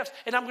them gifts,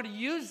 and I'm going to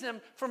use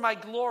them for my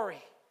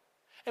glory.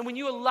 And when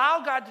you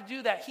allow God to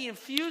do that, he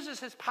infuses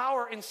his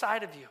power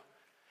inside of you.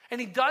 And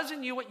he does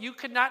in you what you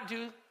could not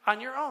do on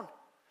your own.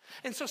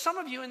 And so some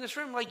of you in this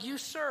room, like, you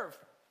serve.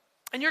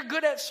 And you're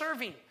good at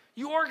serving.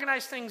 You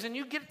organize things and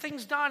you get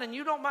things done and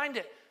you don't mind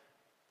it.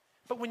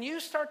 But when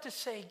you start to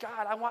say,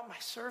 God, I want my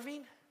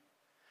serving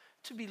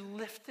to be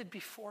lifted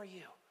before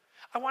you.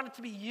 I want it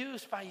to be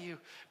used by you.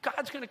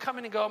 God's going to come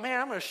in and go,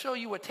 man, I'm going to show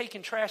you what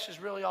taking trash is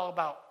really all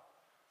about.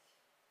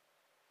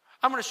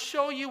 I'm going to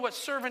show you what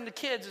serving the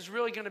kids is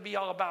really going to be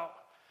all about.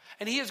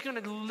 And he is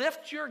going to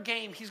lift your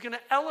game. He's going to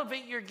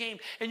elevate your game.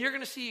 And you're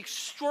going to see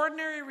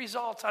extraordinary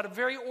results out of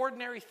very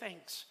ordinary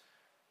things.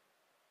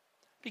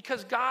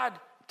 Because God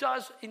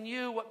does in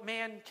you what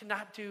man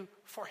cannot do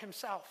for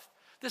himself.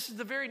 This is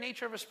the very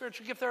nature of a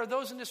spiritual gift. There are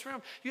those in this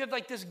room, you have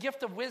like this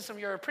gift of wisdom.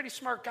 You're a pretty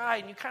smart guy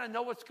and you kind of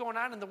know what's going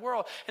on in the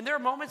world. And there are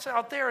moments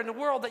out there in the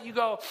world that you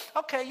go,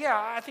 okay,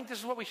 yeah, I think this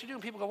is what we should do.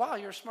 And people go, wow,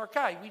 you're a smart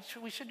guy.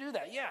 We should do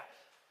that, yeah.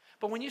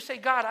 But when you say,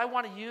 God, I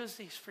want to use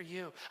these for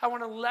you. I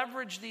want to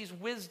leverage these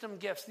wisdom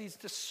gifts, these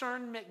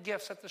discernment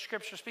gifts that the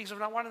scripture speaks of,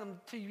 and I want them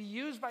to be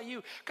used by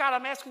you. God,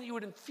 I'm asking that you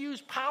would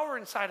infuse power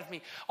inside of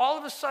me. All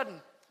of a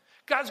sudden,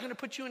 God's going to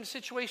put you in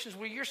situations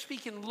where you're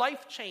speaking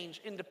life change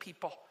into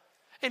people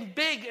in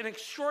big and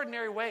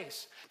extraordinary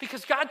ways.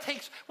 Because God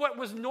takes what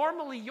was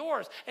normally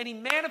yours and he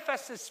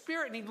manifests his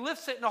Spirit and he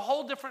lifts it in a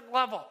whole different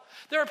level.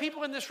 There are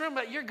people in this room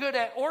that you're good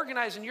at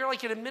organizing. You're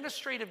like an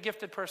administrative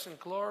gifted person.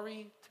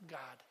 Glory to God.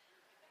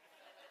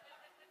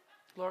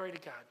 Glory to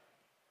God.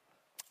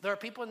 There are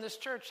people in this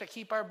church that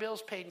keep our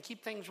bills paid and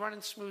keep things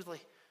running smoothly.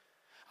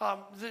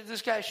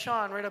 This guy,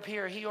 Sean, right up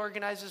here, he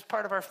organizes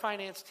part of our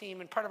finance team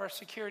and part of our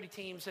security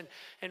teams.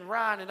 And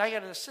Ron, and I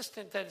got an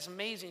assistant that is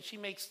amazing. She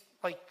makes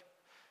like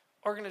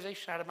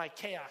organization out of my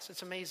chaos.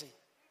 It's amazing.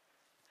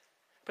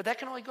 But that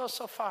can only go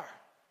so far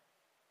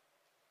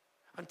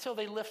until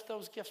they lift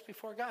those gifts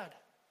before God.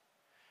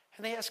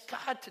 And they ask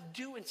God to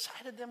do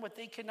inside of them what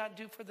they could not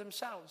do for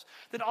themselves.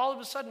 Then all of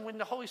a sudden, when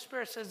the Holy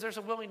Spirit says there's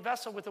a willing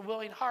vessel with a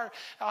willing heart,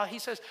 he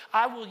says,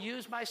 I will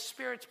use my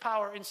Spirit's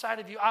power inside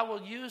of you. I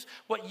will use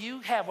what you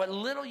have, what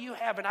little you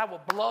have, and I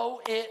will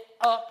blow it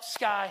up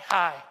sky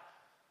high.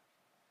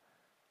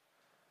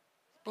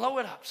 Blow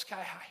it up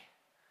sky high.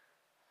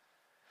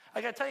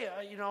 I got to tell you,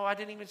 I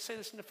didn't even say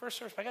this in the first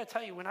service, but I got to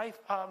tell you, when I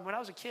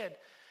was a kid,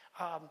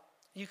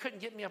 you couldn't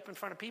get me up in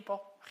front of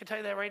people. I can tell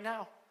you that right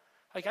now.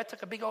 Like, I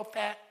took a big old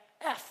fat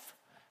F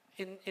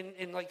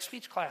in like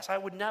speech class. I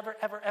would never,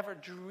 ever, ever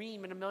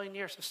dream in a million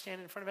years of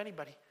standing in front of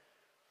anybody.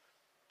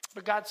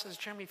 But God says,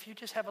 Jeremy, if you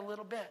just have a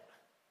little bit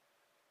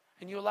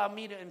and you allow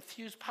me to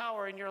infuse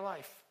power in your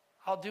life,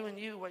 I'll do in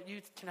you what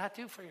you cannot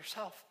do for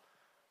yourself.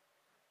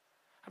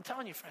 I'm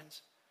telling you,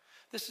 friends,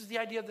 this is the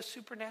idea of the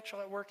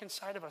supernatural at work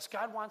inside of us.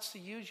 God wants to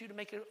use you to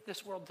make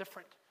this world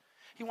different.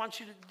 He wants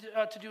you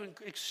to do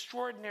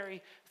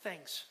extraordinary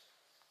things.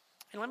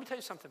 And let me tell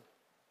you something.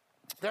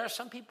 There are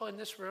some people in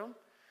this room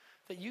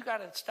that you got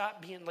to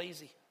stop being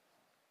lazy.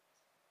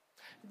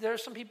 There are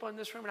some people in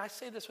this room, and I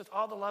say this with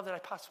all the love that I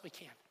possibly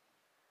can,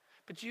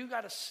 but you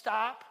got to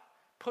stop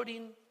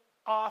putting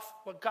off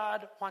what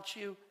God wants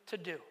you to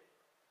do.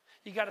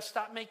 You got to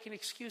stop making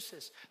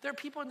excuses. There are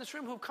people in this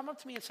room who have come up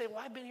to me and say,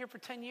 well, I've been here for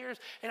 10 years,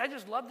 and I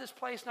just love this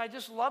place, and I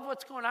just love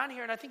what's going on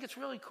here, and I think it's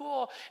really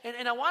cool,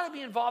 and I want to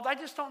be involved. I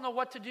just don't know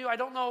what to do. I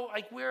don't know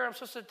where I'm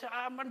supposed to,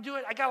 I'm going to do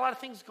it. I got a lot of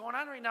things going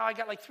on right now. I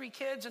got 3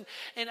 kids,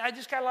 and I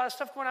just got a lot of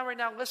stuff going on right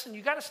now. Listen,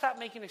 you got to stop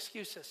making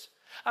excuses.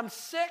 I'm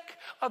sick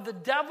of the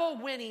devil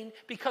winning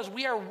because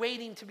we are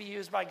waiting to be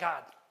used by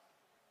God.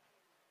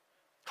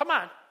 Come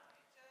on.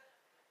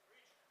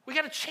 We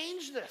got to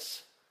change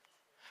this.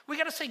 We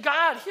got to say,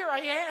 God, here I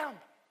am.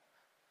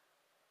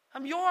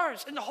 I'm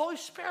yours. And the Holy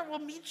Spirit will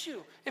meet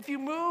you if you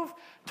move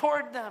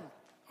toward them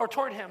or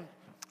toward him.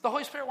 The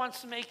Holy Spirit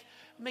wants to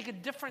make a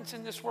difference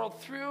in this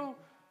world through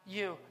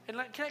you. And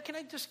can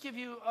I just give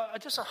you a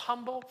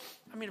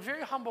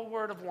very humble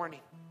word of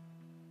warning?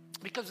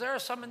 Because there are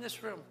some in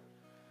this room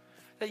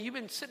that you've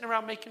been sitting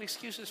around making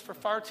excuses for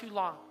far too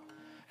long.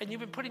 And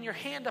you've been putting your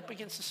hand up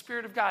against the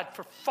Spirit of God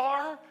for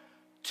far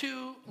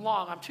too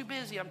long. I'm too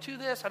busy. I'm too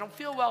this. I don't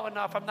feel well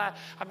enough. I'm not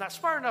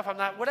smart enough. I'm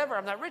not whatever.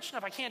 I'm not rich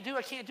enough. I can't do.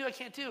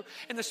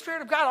 And the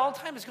Spirit of God all the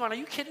time is going, are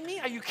you kidding me?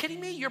 Are you kidding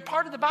me? You're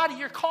part of the body.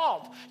 You're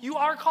called. You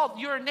are called.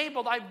 You're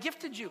enabled. I've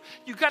gifted you.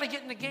 You've got to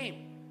get in the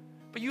game.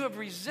 But you have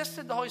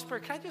resisted the Holy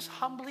Spirit. Can I just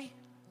humbly,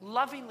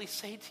 lovingly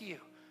say to you,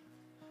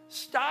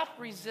 stop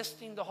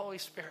resisting the Holy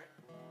Spirit.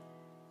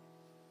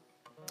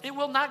 It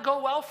will not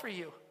go well for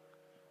you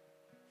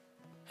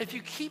if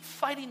you keep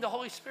fighting the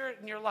Holy Spirit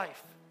in your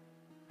life.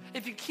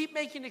 If you keep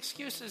making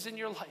excuses in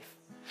your life,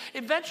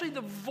 eventually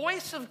the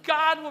voice of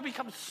God will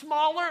become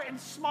smaller and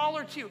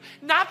smaller to you.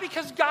 Not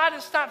because God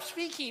has stopped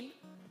speaking,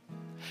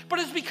 but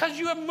it's because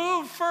you have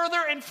moved further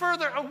and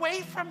further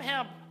away from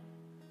him.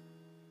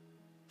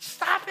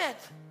 Stop it.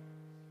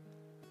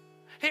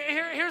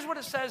 Here's what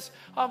it says.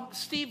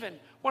 Stephen,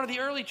 one of the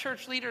early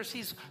church leaders,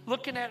 he's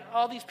looking at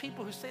all these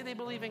people who say they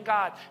believe in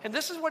God. And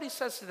this is what he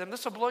says to them.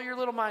 This will blow your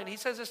little mind. He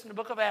says this in the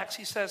book of Acts.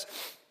 He says,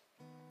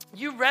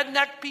 you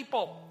redneck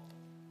people.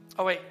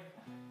 Oh, wait.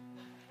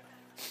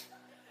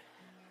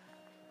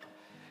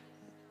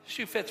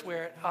 Shoe fits,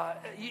 wear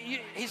it.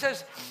 He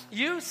says,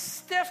 you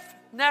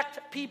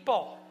stiff-necked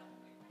people.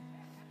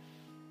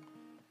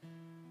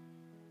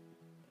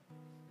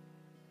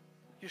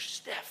 You're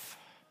stiff.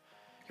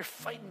 You're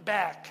fighting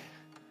back.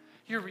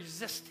 You're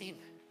resisting.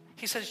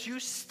 He says, you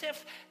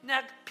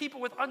stiff-necked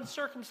people with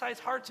uncircumcised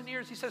hearts and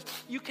ears. He says,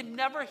 you can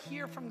never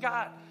hear from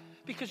God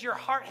because your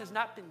heart has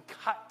not been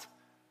cut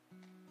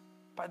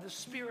by the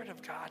Spirit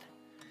of God.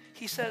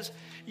 He says,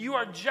 you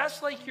are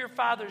just like your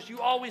fathers. You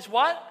always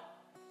what?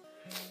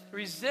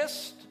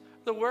 Resist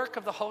the work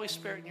of the Holy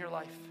Spirit in your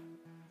life.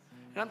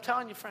 And I'm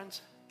telling you,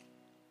 friends,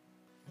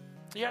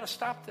 you got to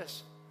stop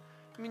this.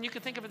 I mean, you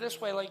can think of it this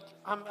way. Like,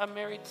 I'm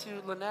married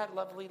to Lynette,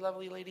 lovely,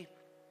 lovely lady.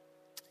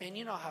 And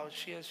you know how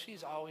she is.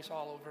 She's always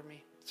all over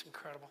me. It's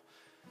incredible.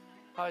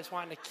 Always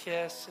wanting to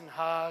kiss and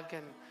hug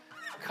and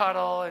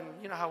cuddle. And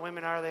you know how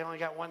women are. They only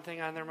got one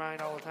thing on their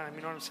mind all the time.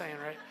 You know what I'm saying,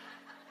 right?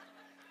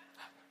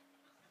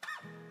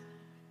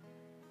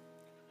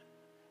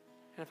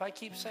 And if I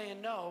keep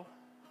saying no,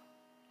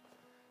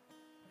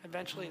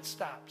 eventually it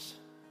stops.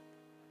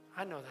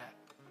 I know that.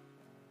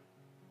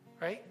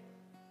 Right?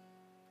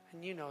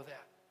 And you know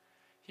that.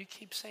 You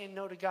keep saying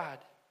no to God,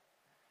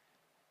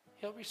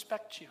 he'll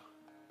respect you.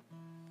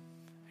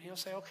 And he'll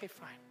say, okay,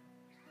 fine.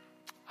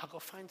 I'll go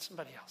find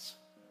somebody else.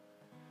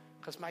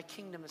 Because my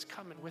kingdom is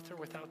coming with or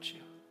without you.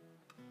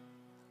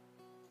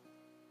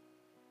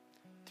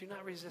 Do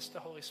not resist the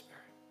Holy Spirit.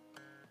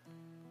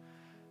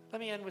 Let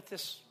me end with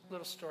this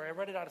little story. I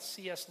read it out of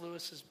C.S.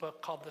 Lewis's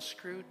book called The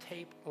Screw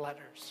Tape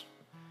Letters.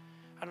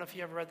 I don't know if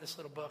you ever read this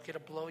little book.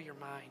 It'll blow your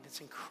mind. It's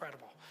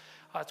incredible.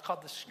 It's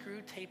called The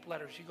Screw Tape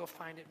Letters. You go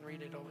find it and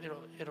read it.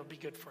 It'll be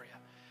good for you.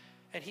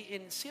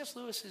 And C.S.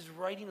 Lewis is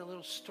writing a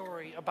little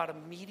story about a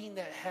meeting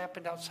that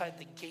happened outside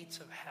the gates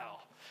of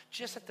hell.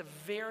 just at the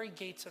very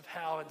gates of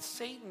hell. And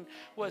Satan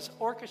was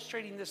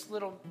orchestrating this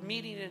little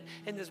meeting. And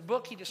in this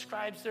book, he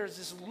describes there's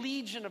this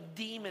legion of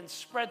demons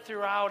spread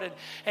throughout.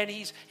 And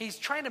he's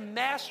trying to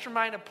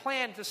mastermind a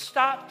plan to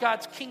stop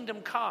God's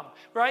kingdom come,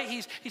 right?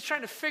 He's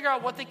trying to figure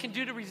out what they can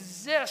do to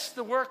resist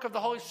the work of the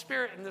Holy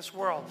Spirit in this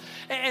world.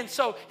 And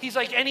so he's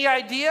like, any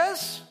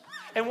ideas?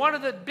 And one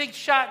of the big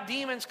shot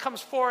demons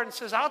comes forward and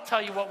says, I'll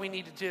tell you what we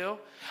need to do.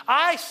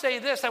 I say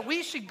this, that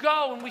we should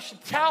go and we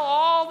should tell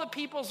all the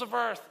peoples of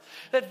earth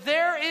that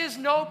there is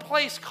no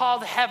place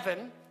called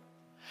heaven,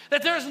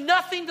 that there's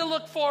nothing to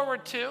look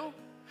forward to,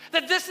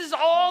 that this is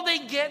all they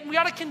get, and we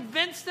ought to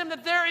convince them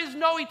that there is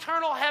no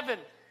eternal heaven.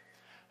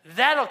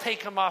 That'll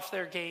take them off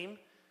their game.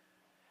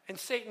 And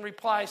Satan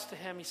replies to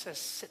him, he says,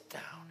 sit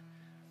down.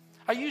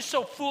 Are you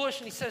so foolish?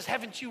 And he says,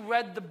 haven't you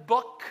read the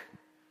book?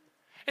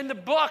 In the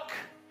book,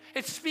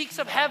 it speaks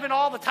of heaven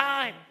all the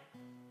time.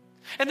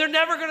 And they're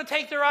never going to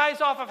take their eyes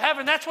off of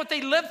heaven. That's what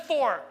they live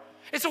for.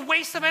 It's a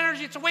waste of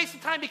energy. It's a waste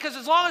of time, because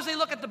as long as they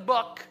look at the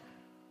book,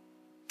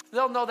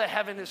 they'll know that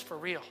heaven is for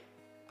real.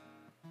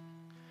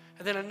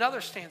 And then another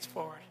stands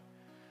forward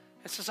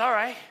and says, all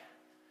right,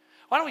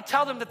 why don't we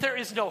tell them that there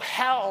is no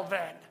hell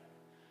then?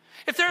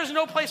 If there is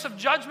no place of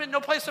judgment,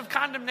 no place of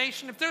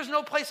condemnation, if there's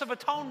no place of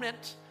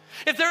atonement,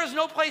 if there is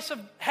no place of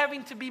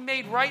having to be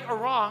made right or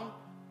wrong,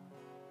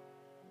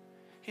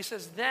 he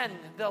says, then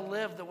they'll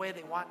live the way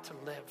they want to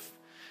live.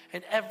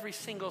 And every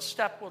single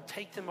step will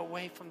take them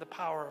away from the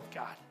power of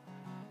God.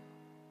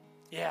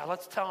 Yeah,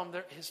 let's tell them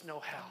there is no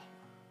hell.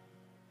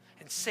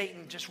 And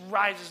Satan just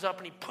rises up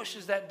and he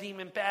pushes that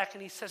demon back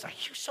and he says, are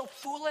you so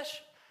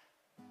foolish?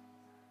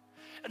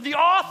 The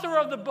author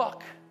of the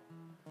book,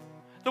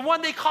 the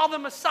one they call the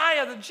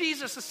Messiah, the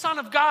Jesus, the Son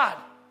of God,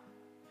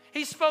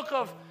 he spoke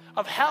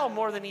of hell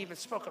more than he even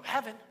spoke of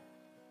heaven.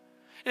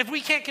 And if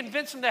we can't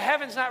convince them that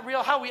heaven's not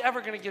real, how are we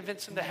ever going to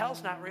convince them that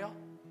hell's not real?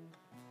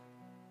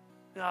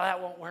 No, that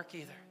won't work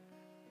either.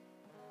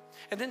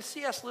 And then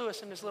C.S.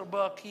 Lewis in his little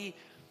book, he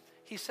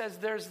says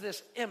there's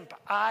this imp,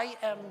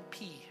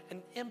 I-M-P,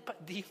 an imp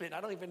demon.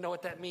 I don't even know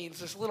what that means.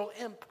 This little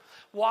imp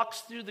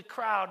walks through the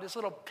crowd, this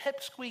little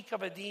pipsqueak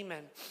of a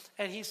demon,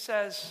 and he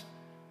says,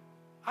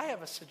 I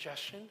have a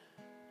suggestion.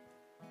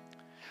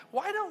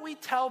 Why don't we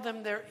tell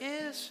them there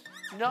is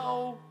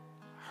no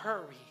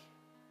hurry?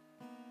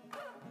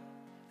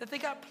 That they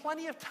got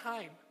plenty of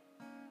time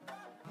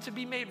to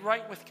be made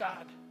right with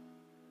God.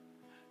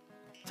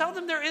 Tell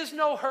them there is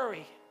no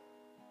hurry.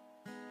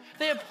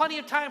 They have plenty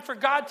of time for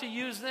God to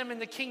use them in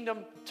the kingdom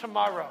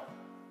tomorrow.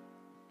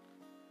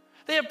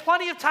 They have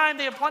plenty of time.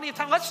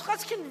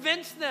 Let's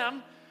convince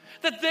them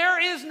that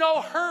there is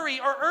no hurry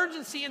or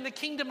urgency in the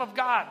kingdom of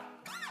God.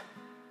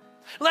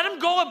 Let them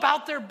go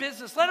about their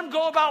business. Let them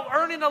go about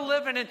earning a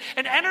living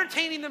and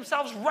entertaining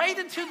themselves right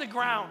into the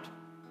ground.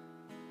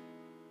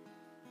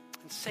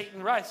 And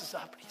Satan rises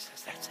up and he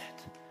says, that's it.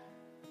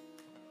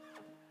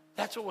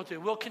 That's what we'll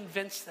do. We'll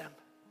convince them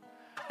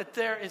that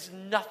there is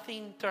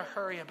nothing to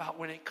hurry about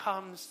when it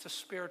comes to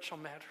spiritual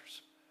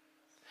matters.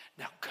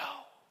 Now go.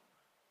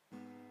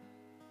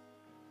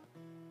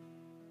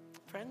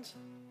 Friends,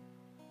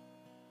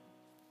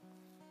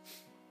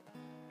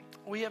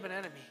 we have an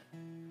enemy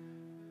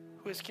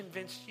who has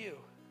convinced you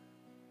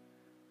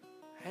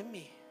and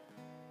me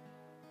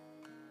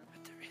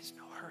that there is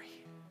no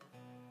hurry,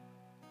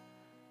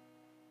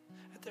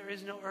 that there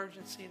is no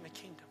urgency in the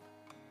kingdom,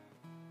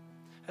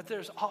 that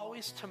there's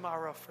always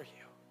tomorrow for you.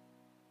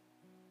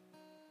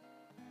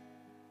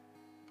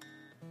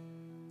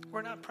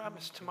 We're not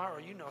promised tomorrow.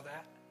 You know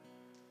that.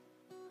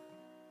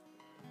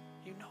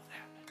 You know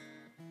that.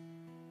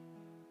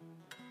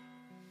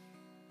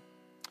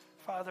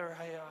 Father,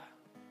 I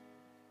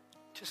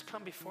just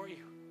come before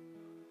you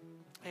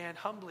and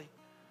humbly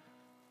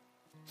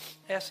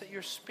ask that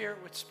your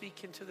Spirit would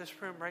speak into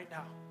this room right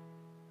now.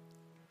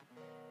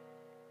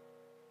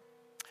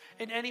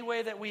 In any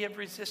way that we have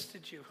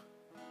resisted you,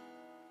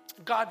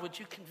 God, would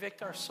you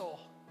convict our soul?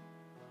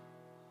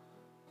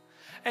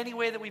 Any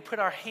way that we put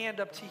our hand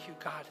up to you,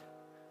 God,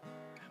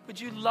 would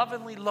you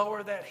lovingly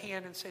lower that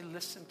hand and say,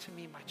 listen to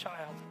me, my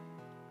child.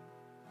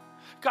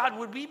 God,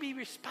 would we be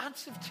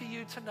responsive to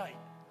you tonight?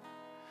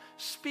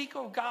 Speak,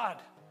 oh God.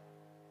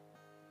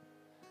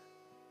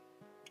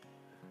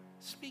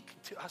 Speak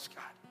to us,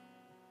 God.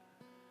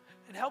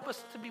 And help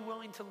us to be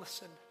willing to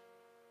listen.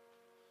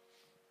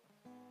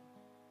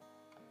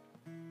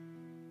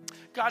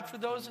 God, for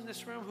those in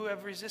this room who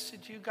have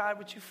resisted you, God,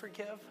 would you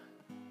forgive?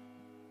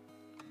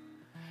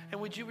 And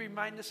would you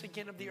remind us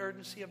again of the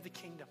urgency of the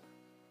kingdom?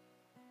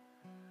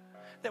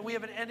 That we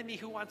have an enemy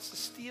who wants to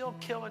steal,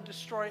 kill, and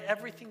destroy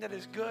everything that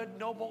is good,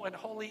 noble, and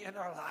holy in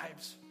our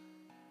lives.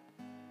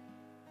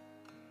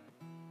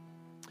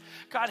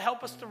 God,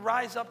 help us to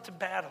rise up to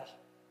battle.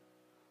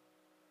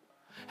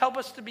 Help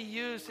us to be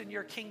used in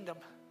your kingdom.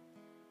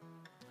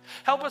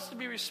 Help us to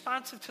be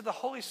responsive to the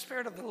Holy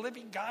Spirit of the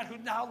living God who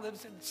now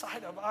lives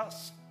inside of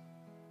us.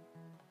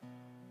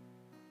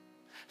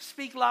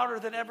 Speak louder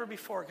than ever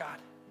before, God.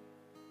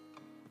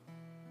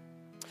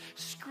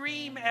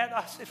 Scream at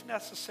us if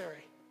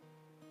necessary.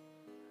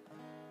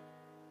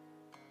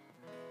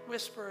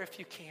 whisper if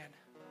you can.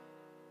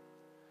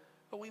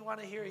 But we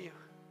want to hear you.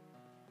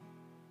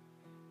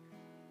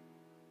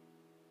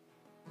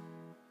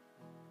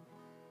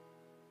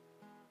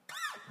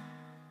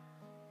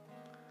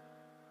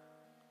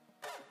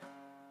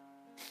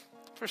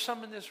 For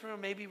some in this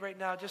room, maybe right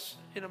now, just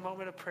in a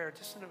moment of prayer,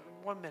 just in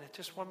 1 minute,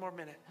 just one more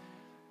minute.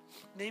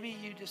 Maybe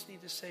you just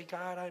need to say,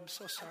 God, I'm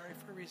so sorry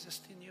for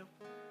resisting you.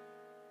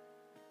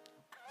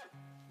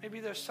 Maybe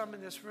there's some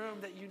in this room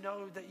that you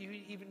know that you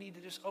even need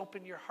to just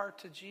open your heart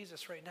to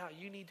Jesus right now.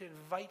 You need to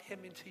invite him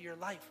into your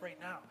life right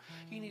now.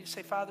 You need to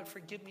say, Father,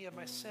 forgive me of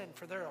my sin,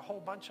 for there are a whole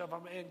bunch of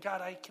them. And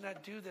God, I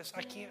cannot do this.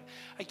 I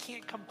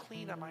can't come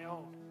clean on my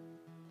own.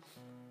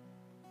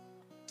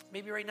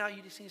 Maybe right now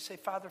you just need to say,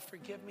 Father,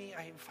 forgive me.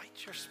 I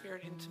invite your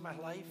Spirit into my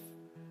life.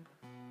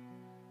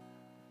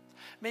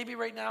 Maybe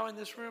right now in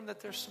this room that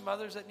there's some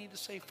others that need to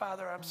say,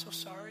 Father, I'm so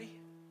sorry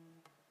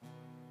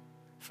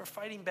for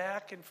fighting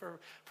back and for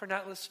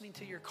not listening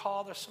to your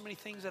call. There's so many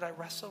things that I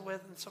wrestle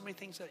with and so many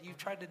things that you've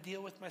tried to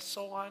deal with my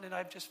soul on, and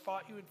I've just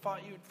fought you and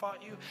fought you and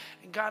fought you.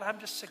 And God, I'm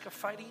just sick of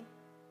fighting.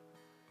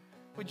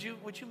 Would you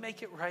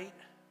make it right?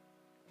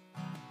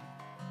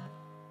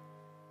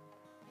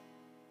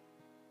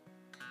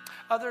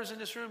 Others in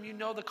this room, you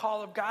know the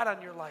call of God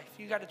on your life.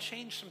 You got to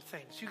change some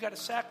things. You got to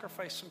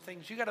sacrifice some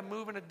things. You got to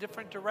move in a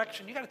different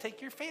direction. You got to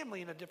take your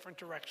family in a different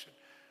direction.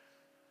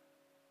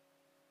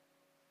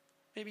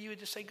 Maybe you would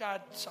just say,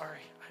 God, sorry.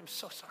 I'm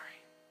so sorry.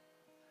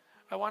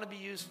 I want to be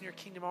used in your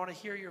kingdom. I want to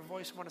hear your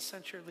voice. I want to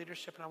sense your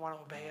leadership, and I want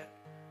to obey it.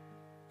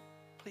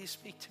 Please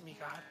speak to me,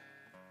 God.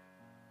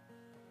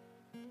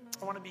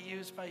 I want to be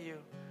used by you.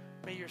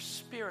 May your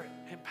Spirit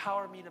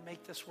empower me to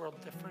make this world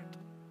different.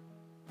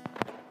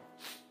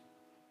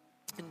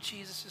 In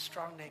Jesus'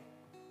 strong name,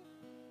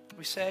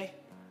 we say,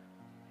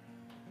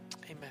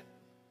 amen.